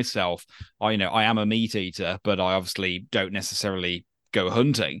bit of myself. I am a meat eater, but I obviously don't necessarily go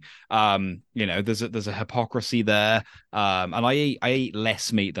hunting. There's a hypocrisy there. And I eat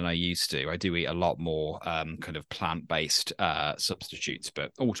less meat than I used to. I do eat a lot more kind of plant-based substitutes,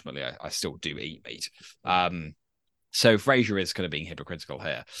 but ultimately I still do eat meat. So Frasier is kind of being hypocritical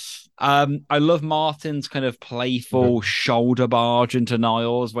here. I love Martin's kind of playful shoulder barge into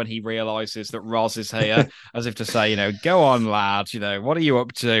Niles when he realizes that Roz is here, as if to say, go on, lad, what are you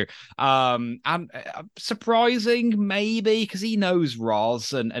up to? And surprising, maybe, because he knows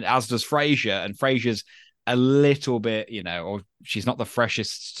Roz, and as does Frasier, and Frasier's a little bit, or she's not the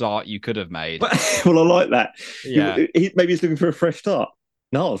freshest start you could have made. Well, I like that. Yeah. Maybe he's looking for a fresh start.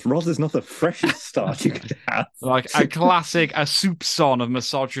 No, Roz is not the freshest start you could have. Like a soupçon of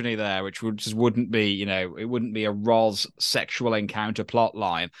misogyny there, which wouldn't be, it wouldn't be a Roz sexual encounter plot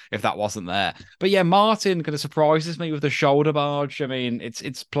line if that wasn't there. But yeah, Martin kind of surprises me with the shoulder barge. I mean,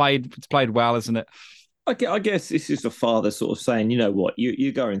 it's played well, isn't it? I guess this is the father sort of saying, you know what,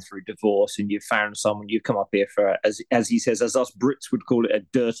 you're going through divorce and you've found someone, you've come up here for, as he says, as us Brits would call it, a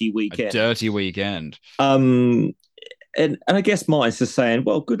dirty weekend. A dirty weekend. And I guess mine's just saying,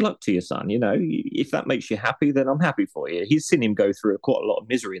 well, good luck to your son. If that makes you happy, then I'm happy for you. He's seen him go through quite a lot of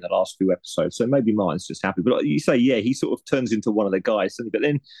misery in the last few episodes, so maybe mine's just happy. But you say, yeah, he sort of turns into one of the guys. But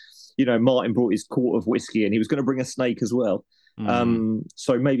then, Martin brought his quart of whiskey and he was going to bring a snake as well.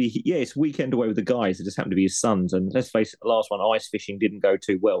 So maybe, it's weekend away with the guys. It just happened to be his sons. And let's face it, the last one, ice fishing, didn't go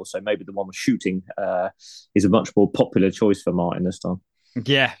too well. So maybe the one with shooting is a much more popular choice for Martin this time.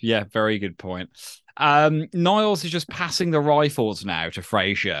 Yeah, very good point. Niles is just passing the rifles now to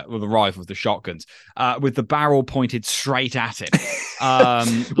Frasier, with the shotguns, with the barrel pointed straight at him.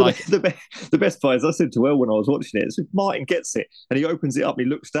 The best part is, I said to Elle when I was watching it, Martin gets it and he opens it up and he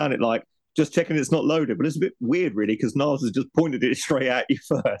looks down at like, just checking it's not loaded. But it's a bit weird, really, because Niles has just pointed it straight at you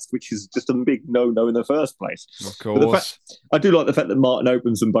first, which is just a big no-no in the first place. Of course. I do like the fact that Martin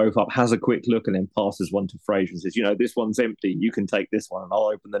opens them both up, has a quick look, and then passes one to Fraser and says, this one's empty. You can take this one, and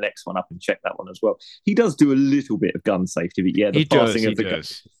I'll open the next one up and check that one as well. He does do a little bit of gun safety, but yeah, the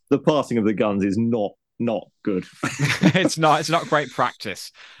passing of the guns is not good. It's not great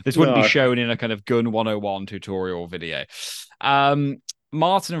practice. This wouldn't be shown in a kind of gun 101 tutorial video.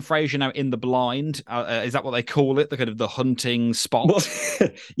 Martin and Fraser now in the blind. Is that what they call it? The kind of the hunting spot? Well,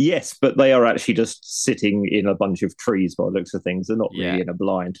 yes, but they are actually just sitting in a bunch of trees by the looks of things. They're not really in a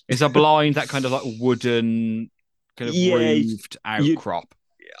blind. Is a blind that kind of like wooden kind of roofed outcrop?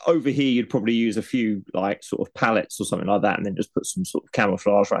 Over here, you'd probably use a few like sort of pallets or something like that, and then just put some sort of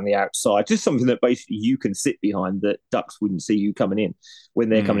camouflage around the outside. Just something that basically you can sit behind that ducks wouldn't see you coming in when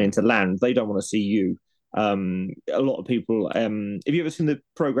they're coming into land. They don't want to see you. A lot of people. Have you ever seen the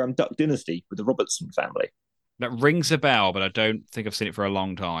program Duck Dynasty with the Robertson family? That rings a bell, but I don't think I've seen it for a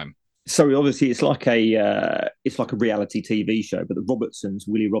long time. So obviously it's like a reality TV show, but the Robertsons,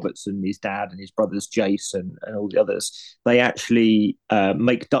 Willie Robertson, his dad, and his brothers Jason and all the others, they actually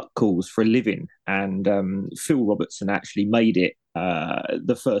make duck calls for a living. And Phil Robertson actually made it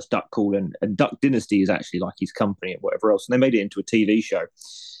the first duck call, and Duck Dynasty is actually like his company and whatever else. And they made it into a TV show.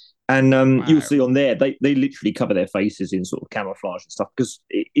 And you'll see on there, they literally cover their faces in sort of camouflage and stuff because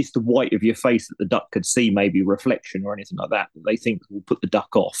it's the white of your face that the duck could see, maybe reflection or anything like that they think will put the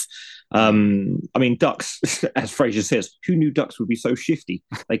duck off. I mean, ducks, as Fraser says, who knew ducks would be so shifty?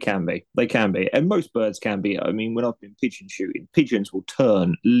 They can be. And most birds can be. I mean, when I've been pigeon shooting, pigeons will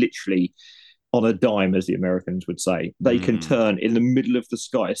turn literally on a dime, as the Americans would say. They can turn in the middle of the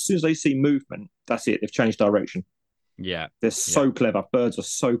sky. As soon as they see movement, that's it. They've changed direction. Yeah. They're so clever. Birds are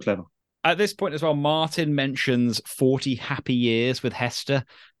so clever. At this point as well, Martin mentions 40 happy years with Hester.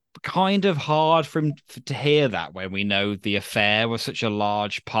 Kind of hard for him to hear that when we know the affair was such a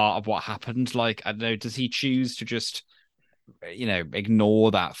large part of what happened. Like, I don't know, does he choose to just,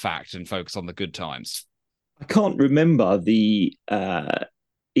 ignore that fact and focus on the good times? I can't remember the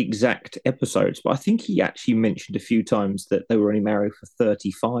exact episodes, but I think he actually mentioned a few times that they were only married for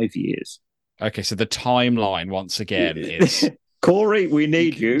 35 years. Okay, so the timeline once again is Corey, we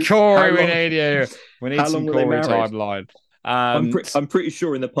need you. Corey, we need you. We need some Corey timeline. I'm pretty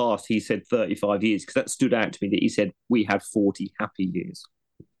sure in the past he said 35 years because that stood out to me that he said we had 40 happy years.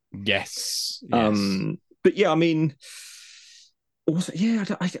 Yes. But yeah, I mean, also,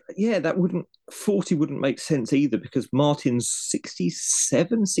 that 40 wouldn't make sense either because Martin's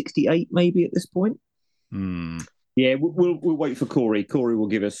 67, 68 maybe at this point. Yeah, we'll wait for Corey. Corey will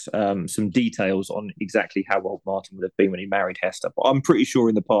give us some details on exactly how old Martin would have been when he married Hester. But I'm pretty sure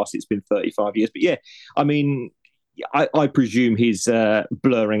in the past it's been 35 years. But yeah, I mean, I presume he's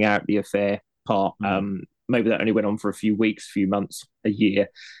blurring out the affair part. Maybe that only went on for a few weeks, few months, a year,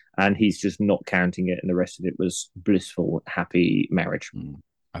 and he's just not counting it. And the rest of it was blissful, happy marriage.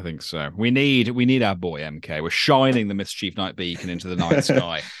 I think so. We need our boy MK. We're shining the Mischief Night beacon into the night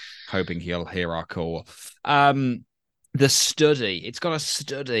sky. Hoping he'll hear our call. The study. It's got a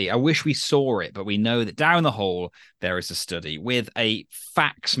study. I wish we saw it, but we know that down the hall there is a study with a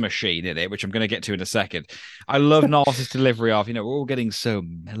fax machine in it, which I'm going to get to in a second. I love Niles' delivery of, we're all getting so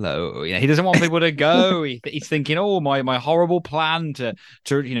mellow. He doesn't want people to go. He's thinking, my horrible plan to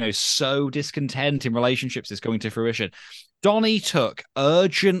sow discontent in relationships is coming to fruition. Donnie took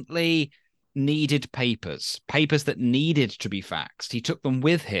urgently needed papers that needed to be faxed. He took them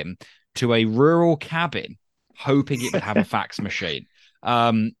with him to a rural cabin, hoping it would have a fax machine.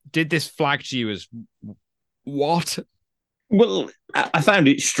 Did this flag to you as what? Well, I found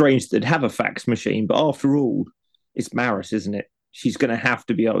it strange that they'd have a fax machine, but after all, it's Maris, isn't it? She's going to have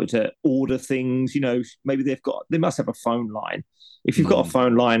to be able to order things. Maybe they must have a phone line. If you've got a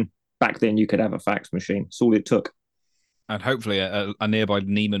phone line back then, you could have a fax machine. That's all it took. And hopefully a nearby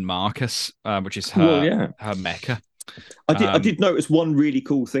Neiman Marcus, which is her mecca. I did notice one really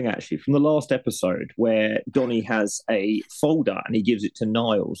cool thing, actually, from the last episode where Donnie has a folder and he gives it to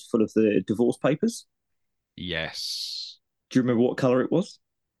Niles full of the divorce papers. Yes. Do you remember what colour it was?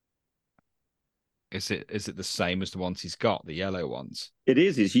 Is it the same as the ones he's got, the yellow ones? It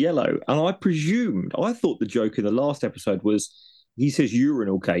is. It's yellow. And I thought the joke in the last episode was he says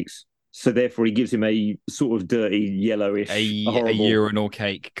urinal cakes. So therefore, he gives him a sort of dirty, yellowish, a urinal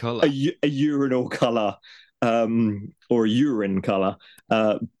cake colour, a urinal colour, or a urine colour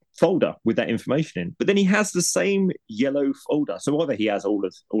folder with that information in. But then he has the same yellow folder. So either he has all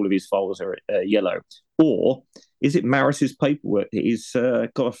of his files are yellow, or is it Maris's paperwork that he's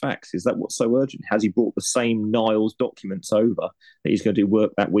got a fax? Is that what's so urgent? Has he brought the same Niles documents over that he's going to do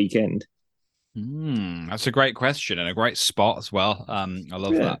work that weekend? That's a great question and a great spot as well. I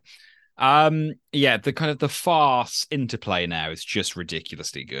love Yeah. that. Yeah, the kind of the farce interplay now is just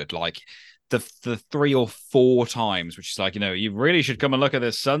ridiculously good. Like the 3 or 4 times, which is like, you really should come and look at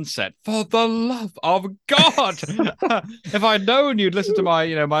this sunset. For the love of God. If I'd known you'd listen to my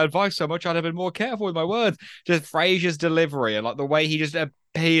advice so much, I'd have been more careful with my words. Just Frasier's delivery and like the way he just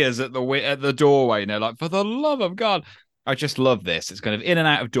appears at the doorway, like, for the love of God. I just love this. It's kind of in and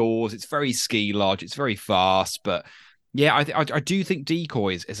out of doors. It's very ski lodge. It's very fast, but yeah, I do think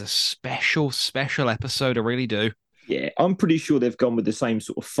Decoys is a special episode. I really do. Yeah, I'm pretty sure they've gone with the same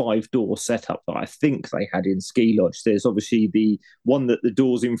sort of 5-door setup that I think they had in Ski Lodge. There's obviously the one that the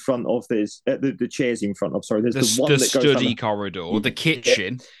doors in front of. There's the chairs in front of. Sorry, there's the one that goes study corridor, the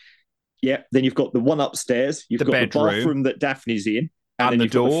kitchen. Yeah. Then you've got the one upstairs. You've got bedroom. the bathroom that Daphne's in, and then the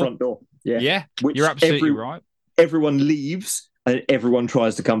you've door. got the front door. Yeah, you're absolutely right. Everyone leaves and everyone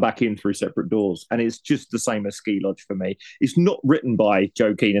tries to come back in through separate doors. And it's just the same as Ski Lodge for me. It's not written by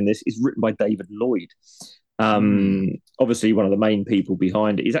Joe Keenan. This is written by David Lloyd. Obviously, one of the main people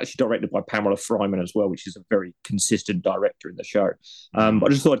behind it. He's actually directed by Pamela Fryman as well, which is a very consistent director in the show. But I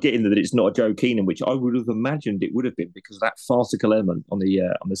just thought I'd get in that it's not a Joe Keenan, which I would have imagined it would have been, because that farcical element on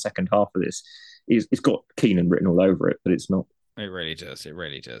the second half of this it's got Keenan written all over it, but it's not. It really does. It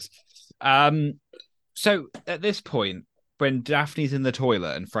really does. So at this point, when Daphne's in the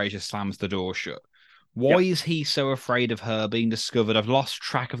toilet and Frasier slams the door shut, why is he so afraid of her being discovered? I've lost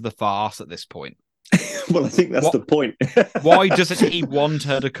track of the farce at this point. Well, I think that's the point. Why doesn't he want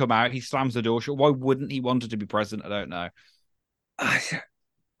her to come out? He slams the door shut. Why wouldn't he want her to be present? I don't know.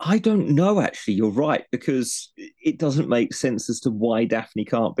 I don't know, actually. You're right, because it doesn't make sense as to why Daphne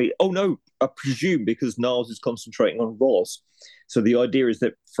can't be. Oh, no, I presume because Niles is concentrating on Roz. So the idea is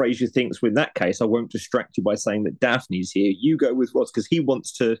that Frasier thinks, well, in that case, I won't distract you by saying that Daphne's here. You go with Roz, because he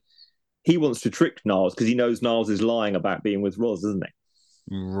wants to trick Niles, because he knows Niles is lying about being with Roz, isn't he?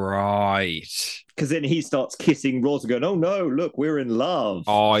 Right. Because then he starts kissing Roz and going, oh no, look, we're in love.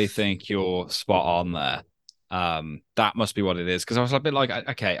 I think you're spot on there. That must be what it is. Because I was a bit like,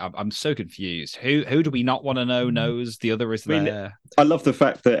 okay, I'm so confused. Who do we not want to know knows the other is there? I love the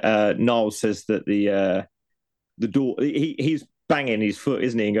fact that Niles says that the door, he's banging his foot,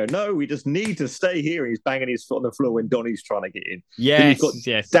 isn't he? And go, no, we just need to stay here. And he's banging his foot on the floor when Donnie's trying to get in. Yes,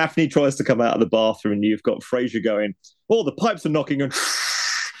 yes. Daphne tries to come out of the bathroom, and you've got Frasier going, oh, the pipes are knocking, and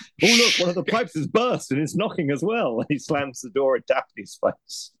oh, look, one of the pipes has burst and it's knocking as well. And he slams the door at Daphne's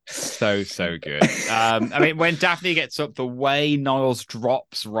face. So good. I mean, when Daphne gets up, the way Niles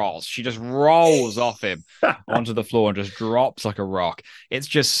drops Roz, she just rolls off him onto the floor and just drops like a rock. It's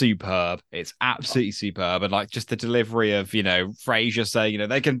just superb. It's absolutely superb. And like just the delivery of, Frasier saying,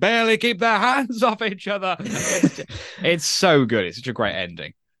 they can barely keep their hands off each other. It's so good. It's such a great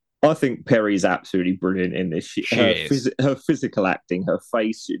ending. I think Perry's absolutely brilliant in this. Her physical acting, her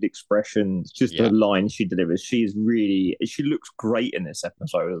face expressions, just the lines she delivers. She looks great in this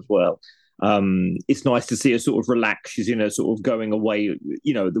episode as well. It's nice to see her sort of relax. She's in a sort of going away,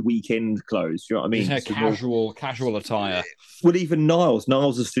 the weekend clothes. Do you know what I mean? Her casual attire. Well, even Niles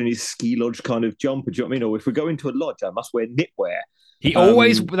is doing his ski lodge kind of jumper. Do you know what I mean? Or if we go into a lodge, I must wear knitwear. They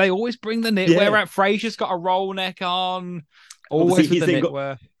always bring the knitwear out. Frasier's got a roll neck on. Always with the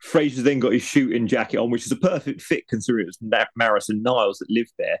knitwear. Frasier's then got his shooting jacket on, which is a perfect fit considering it was Maris and Niles that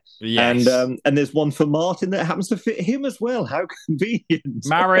lived there. Yes. And there's one for Martin that happens to fit him as well. How convenient.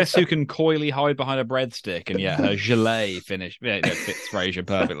 Maris, who can coyly hide behind a breadstick, and her gilet finish fits Frasier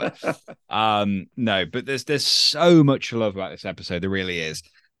perfectly. No, but there's so much to love about this episode. There really is.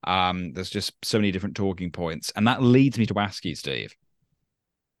 There's just so many different talking points. And that leads me to ask you, Steve,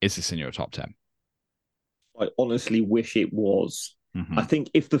 is this in your top 10? I honestly wish it was. Mm-hmm. I think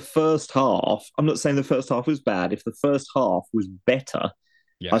if the first half, I'm not saying the first half was bad, if the first half was better,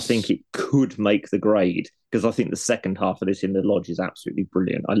 I think it could make the grade, because I think the second half of this in the lodge is absolutely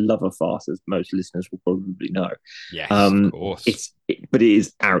brilliant. I love a farce, as most listeners will probably know. Yes, of course. But it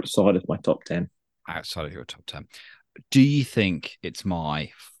is outside of my top 10. Outside of your top 10. Do you think it's my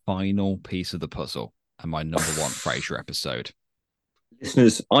final piece of the puzzle and my number one Frasier episode?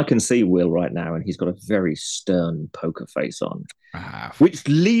 Listeners, I can see Will right now, and he's got a very stern poker face on, which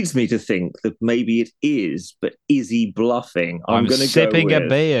leads me to think that maybe it is, but is he bluffing? I'm sipping a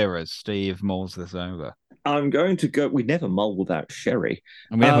beer as Steve mulls this over. I'm going to go. We never mull without sherry.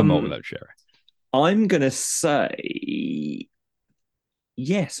 And we never mull without sherry. I'm going to say,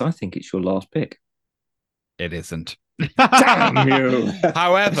 yes, I think it's your last pick. It isn't. Damn you.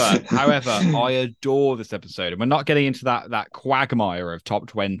 However, I adore this episode, and we're not getting into that quagmire of top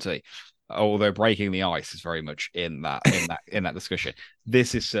 20. although breaking the ice is very much in that discussion.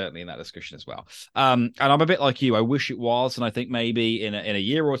 This is certainly in that discussion as well. And I'm a bit like you. I wish it was, and I think maybe in a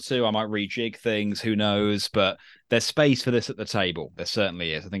year or two I might rejig things. Who knows? But there's space for this at the table. There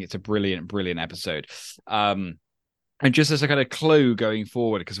certainly is. I think it's a brilliant episode. And just as a kind of clue going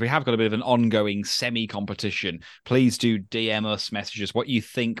forward, because we have got a bit of an ongoing semi-competition, please do DM us messages what you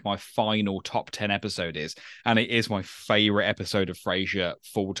think my final top 10 episode is. And it is my favorite episode of Frasier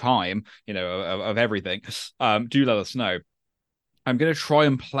full time, of everything. Do let us know. I'm going to try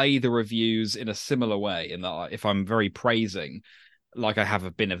and play the reviews in a similar way, in that if I'm very praising, like I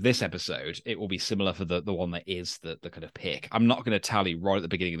have been of this episode, it will be similar for the one that is the kind of pick. I'm not going to tally right at the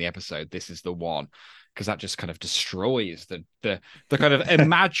beginning of the episode, this is the one, because that just kind of destroys the kind of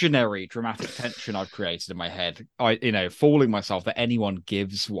imaginary dramatic tension I've created in my head. Fooling myself that anyone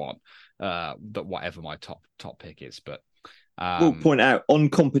gives one that whatever my top pick is. But we'll point out on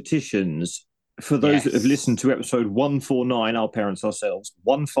competitions, for those that have listened to episode 149, Our Parents Ourselves,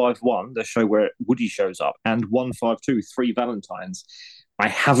 151, the show where Woody shows up, and 152, Three Valentines, I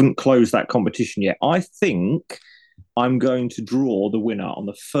haven't closed that competition yet. I think I'm going to draw the winner on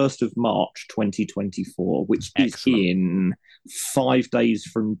the 1st of March 2024, which Excellent. is in 5 days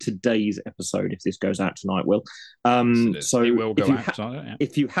from today's episode, if this goes out tonight, Will. So it will go out tonight, yeah.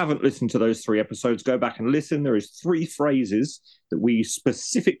 If you haven't listened to those 3 episodes, go back and listen. There is 3 phrases that we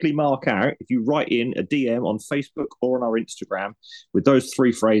specifically mark out. If you write in a DM on Facebook or on our Instagram with those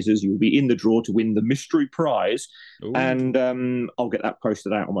 3 phrases, you'll be in the draw to win the mystery prize. Ooh. And I'll get that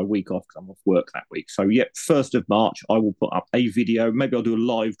posted out on my week off because I'm off work that week. So, 1st of March, I will put up a video. Maybe I'll do a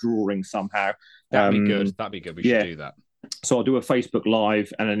live drawing somehow. That'd be good. That'd be good. We should do that. So I'll do a Facebook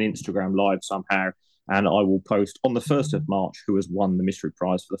Live and an Instagram Live somehow, and I will post on the 1st of March who has won the mystery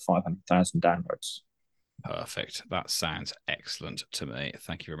prize for the 500,000 downloads. Perfect. That sounds excellent to me.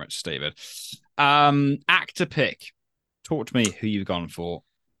 Thank you very much, Stephen. Actor pick. Talk to me who you've gone for.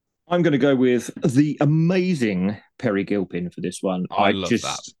 I'm going to go with the amazing Peri Gilpin for this one. I love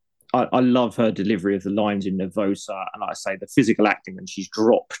that. I love her delivery of the lines in Nervosa, and like I say, the physical acting when she's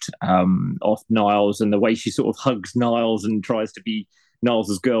dropped off Niles, and the way she sort of hugs Niles and tries to be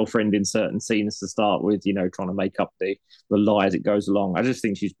Niles' girlfriend in certain scenes to start with, trying to make up the lie as it goes along. I just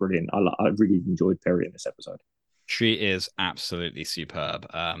think she's brilliant. I really enjoyed Peri in this episode. She is absolutely superb.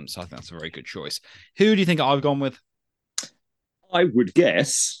 So I think that's a very good choice. Who do you think I've gone with? I would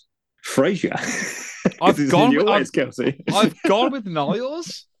guess Frasier. I've gone with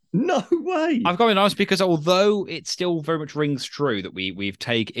Niles. No way. I've gone with Niles because although it still very much rings true that we've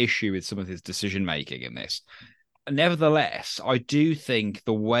taken issue with some of his decision making in this, nevertheless, I do think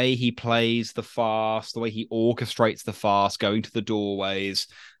the way he plays the farce, the way he orchestrates the farce, going to the doorways,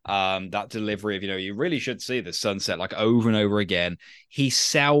 that delivery of, you really should see the sunset like over and over again. He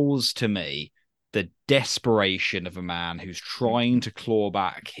sells to me the desperation of a man who's trying to claw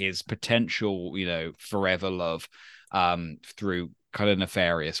back his potential, forever love through kind of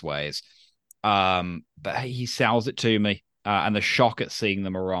nefarious ways. But he sells it to me, and the shock at seeing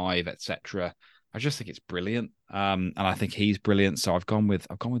them arrive, etc. I just think it's brilliant. And I think he's brilliant. So I've gone with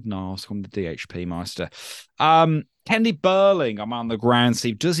Niles, I've gone with the DHP Meister. Kenny Burling, I'm on the ground,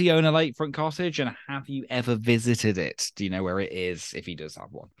 Steve. Does he own a lakefront cottage? And have you ever visited it? Do you know where it is, if he does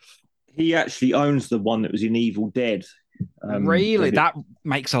have one? He actually owns the one that was in Evil Dead. Really? That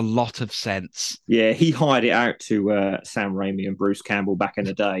makes a lot of sense. Yeah, he hired it out to Sam Raimi and Bruce Campbell back in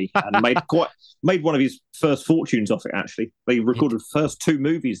the day, and made one of his first fortunes off it. Actually, they recorded the first 2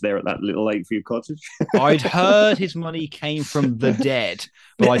 movies there at that little Lakeview cottage. I'd heard his money came from the dead,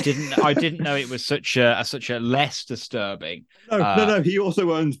 but I didn't know it was such a less disturbing. No. He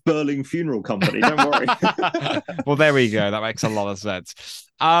also owns Burling Funeral Company. Don't worry. Well, there we go. That makes a lot of sense.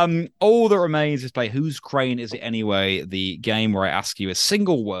 All that remains is play Whose Crane Is It Anyway? The game where I ask you a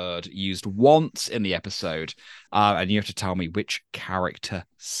single word used once in the episode, and you have to tell me which character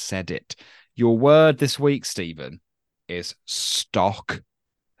said it. Your word this week, Stephen, is stock.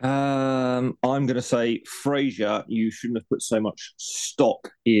 I'm going to say, Frasier, you shouldn't have put so much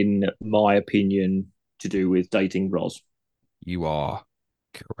stock in my opinion to do with dating Roz. You are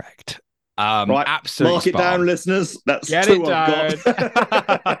correct. Right, absolutely. Mark it down, listeners. That's Get 2 it I've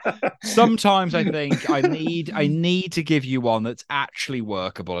got. Sometimes I think I need to give you one that's actually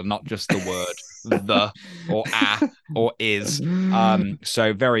workable and not just the word the or a or is.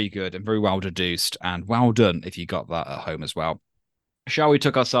 So very good and very well deduced, and well done if you got that at home as well. Shall we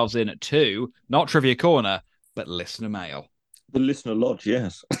tuck ourselves in to not Trivia Corner, but Listener Mail? The Listener Lodge,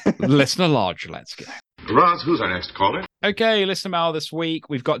 yes. Listener Lodge, let's go. Roz, who's our next caller? Okay, Listener Mail this week.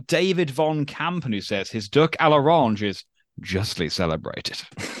 We've got David Von Kampen, who says his duck à l'orange is justly celebrated.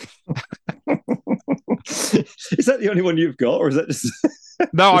 Is that the only one you've got, or is that just?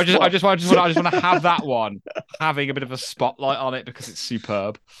 No, I just want to have that one having a bit of a spotlight on it because it's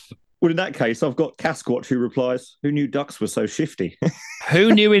superb. Well, in that case, I've got Casquatch who replies, "Who knew ducks were so shifty?"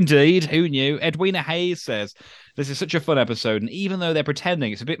 Who knew indeed? Who knew? Edwina Hayes says, this is such a fun episode, and even though they're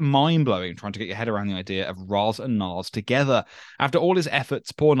pretending, it's a bit mind-blowing trying to get your head around the idea of Roz and Niles together. After all his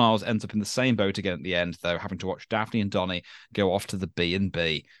efforts, poor Niles ends up in the same boat again at the end, though, having to watch Daphne and Donnie go off to the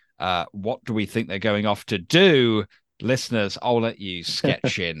B&B. What do we think they're going off to do? Listeners, I'll let you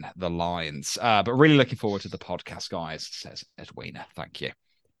sketch in the lines. But really looking forward to the podcast, guys, says Edwina. Thank you.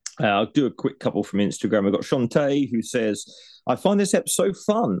 I'll do a quick couple from Instagram. We've got Shantae who says, I find this episode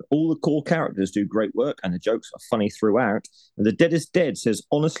fun. All the core characters do great work and the jokes are funny throughout. And The Dead is Dead says,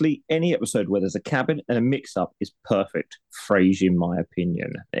 honestly, any episode where there's a cabin and a mix-up is perfect. Frasier, in my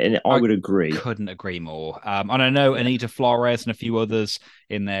opinion. And I would agree. Couldn't agree more. And I know Anita Flores and a few others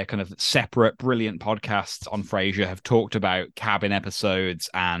in their kind of separate, brilliant podcasts on Frasier have talked about cabin episodes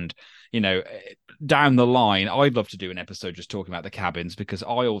and, you know, down the line, I'd love to do an episode just talking about the cabins because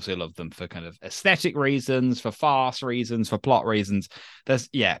I also love them for kind of aesthetic reasons, for farce reasons, for plot reasons.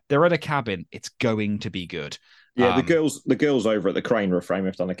 They're at a cabin. It's going to be good. Yeah, the girls over at the Crane Reframe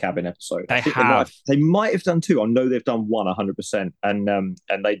have done a cabin episode. They might have done two. I know they've done one 100%, and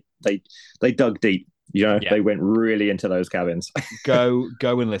they dug deep. You know, They went really into those cabins. Go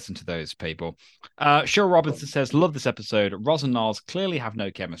and listen to those people. Cheryl Robinson says, love this episode. Roz and Niles clearly have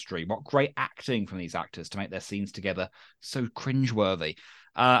no chemistry. What great acting from these actors to make their scenes together so cringeworthy.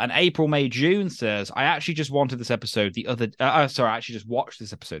 And April May June says, I actually just watched this episode the other day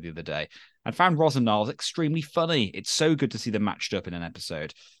and found Roz and Niles extremely funny. It's so good to see them matched up in an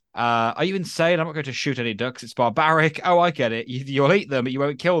episode. Are you insane? I'm not going to shoot any ducks. It's barbaric. Oh, I get it. You'll eat them, but you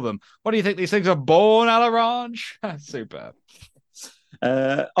won't kill them. What do you think? These things are born a l'orange? Super.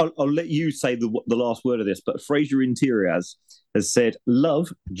 I'll let you say the last word of this, but Fraser Interiors has said,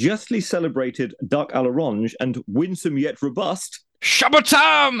 love, justly celebrated duck a l'orange and winsome yet robust.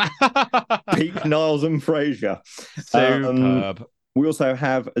 Shabatam! Peak Niles and Fraser. Superb. We also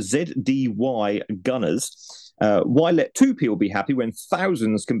have ZDY Gunners. Why let two people be happy when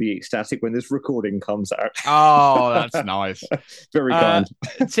thousands can be ecstatic when this recording comes out? Oh, that's nice. Very kind.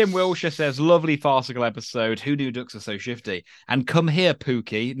 Tim Wilshire says, lovely farcical episode. Who knew ducks are so shifty? And come here,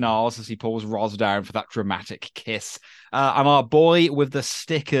 Pookie, Niles, as he pulls Roz down for that dramatic kiss. And our boy with the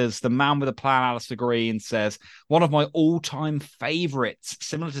stickers, the man with a plan, Alistair Green, says, one of my all-time favourites,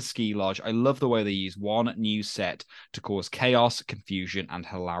 similar to Ski Lodge. I love the way they use one new set to cause chaos, confusion, and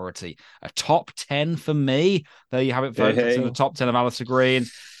hilarity. A top 10 for me. There you have it, folks. It's in the top 10 of Alistair Green,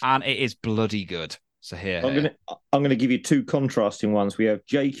 and it is bloody good. So I'm gonna give you two contrasting ones. We have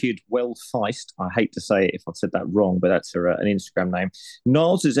J Kid Well Feist. I hate to say it if I've said that wrong, but that's an Instagram name.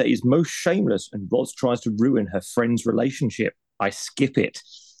 Niles is at his most shameless, and Roz tries to ruin her friend's relationship. I skip it.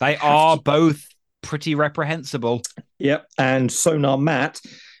 They are both pretty reprehensible. Yep. And Sonar Matt,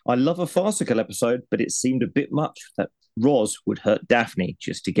 I love a farcical episode, but it seemed a bit much that Roz would hurt Daphne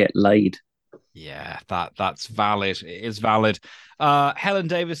just to get laid. Yeah, that's valid. It is valid. Helen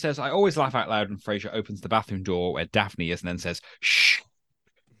Davis says, I always laugh out loud when Frasier opens the bathroom door where Daphne is and then says, shh.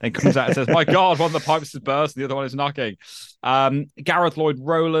 Then comes out and says, my God, one of the pipes has burst, the other one is knocking. Gareth Lloyd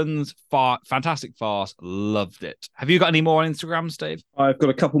Rowland's fantastic farce. Loved it. Have you got any more on Instagram, Steve? I've got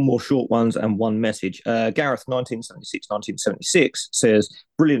a couple more short ones and one message. Gareth 1976 says,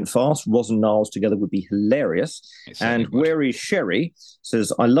 brilliant farce. Roz and Niles together would be hilarious. And Where is Sherry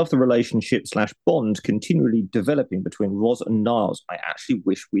says, I love the relationship / bond continually developing between Roz and Niles. I actually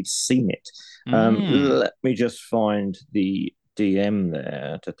wish we'd seen it. Let me just find the DM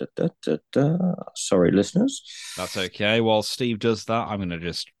there. Sorry, listeners. That's okay. While Steve does that, I'm going to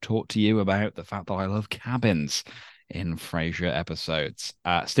just talk to you about the fact that I love cabins in Frasier episodes.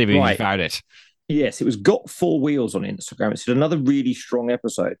 Steve, you found it. Yes, it was Got Four Wheels on Instagram. It's another really strong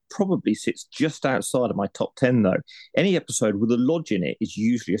episode. Probably sits just outside of my top 10, though. Any episode with a lodge in it is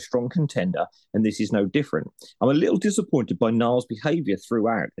usually a strong contender, and this is no different. I'm a little disappointed by Niles' behaviour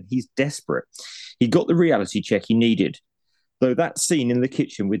throughout, and he's desperate. He got the reality check he needed. Though that scene in the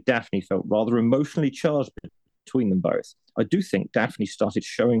kitchen with Daphne felt rather emotionally charged between them both. I do think Daphne started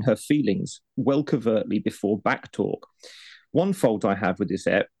showing her feelings well covertly before back talk. One fault I have with this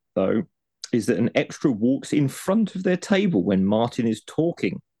ep, though, is that an extra walks in front of their table when Martin is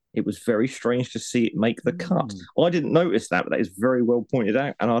talking. it was very strange to see it make the cut. I didn't notice that, but that is very well pointed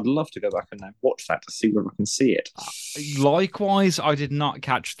out, and I'd love to go back and watch that to see whether I can see it. Likewise, I did not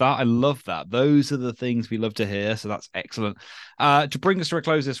catch that. I love that. Those are the things we love to hear, so that's excellent. To bring us to a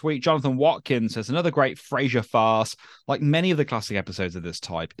close this week, Jonathan Watkins says, another great Frasier farce. Like many of the classic episodes of this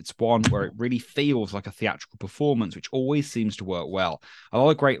type, it's one where it really feels like a theatrical performance, which always seems to work well. A lot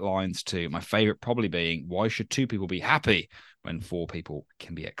of great lines too. My favourite probably being, why should two people be happy when four people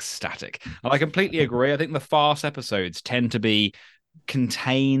can be ecstatic? And I completely agree. I think the farce episodes tend to be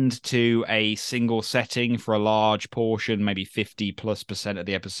contained to a single setting for a large portion, maybe 50+% of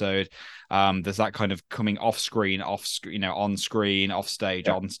the episode. There's that kind of coming off screen, on screen, off stage,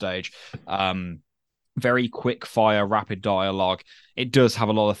 on stage. Very quick fire, rapid dialogue. It does have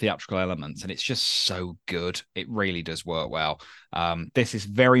a lot of theatrical elements, and it's just so good. It really does work well. This is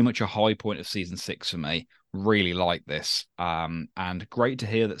very much a high point of season 6 for me. Really like this, and great to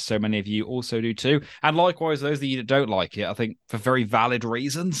hear that so many of you also do too. And likewise, those of you that don't like it, I think for very valid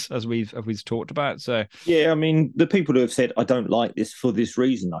reasons, as we've talked about. So yeah, I mean, the people who have said I don't like this for this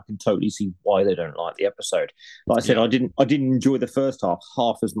reason, I can totally see why they don't like the episode. Like I said, I didn't enjoy the first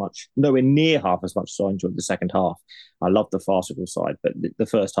half as much, nowhere near half as much as I enjoyed the second half. I love the farcical side, but the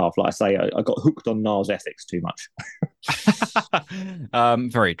first half, like I say, I got hooked on Niles' ethics too much.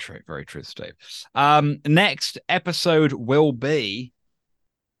 Very true, Steve. Next episode will be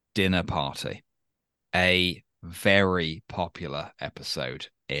Dinner Party, a very popular episode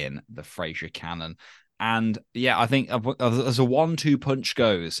in the Frasier canon. And yeah, I think as a 1-2 punch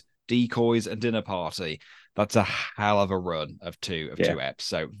goes, Decoys and Dinner Party, that's a hell of a run of two eps.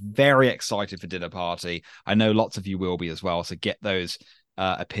 So very excited for Dinner Party. I know lots of you will be as well. So get those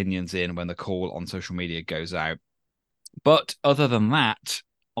opinions in when the call on social media goes out. But other than that,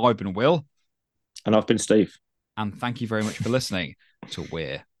 I've been Will. And I've been Steve. And thank you very much for listening to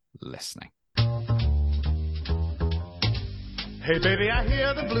We're Listening. Hey, baby, I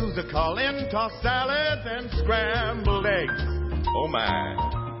hear the blues are calling. Tossed salads and scrambled eggs. Oh,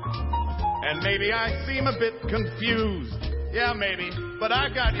 my. And maybe I seem a bit confused. Yeah, maybe. But I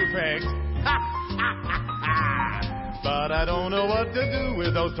got you pegged. But I don't know what to do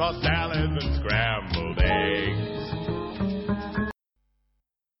with those tossed salads and scrambled eggs.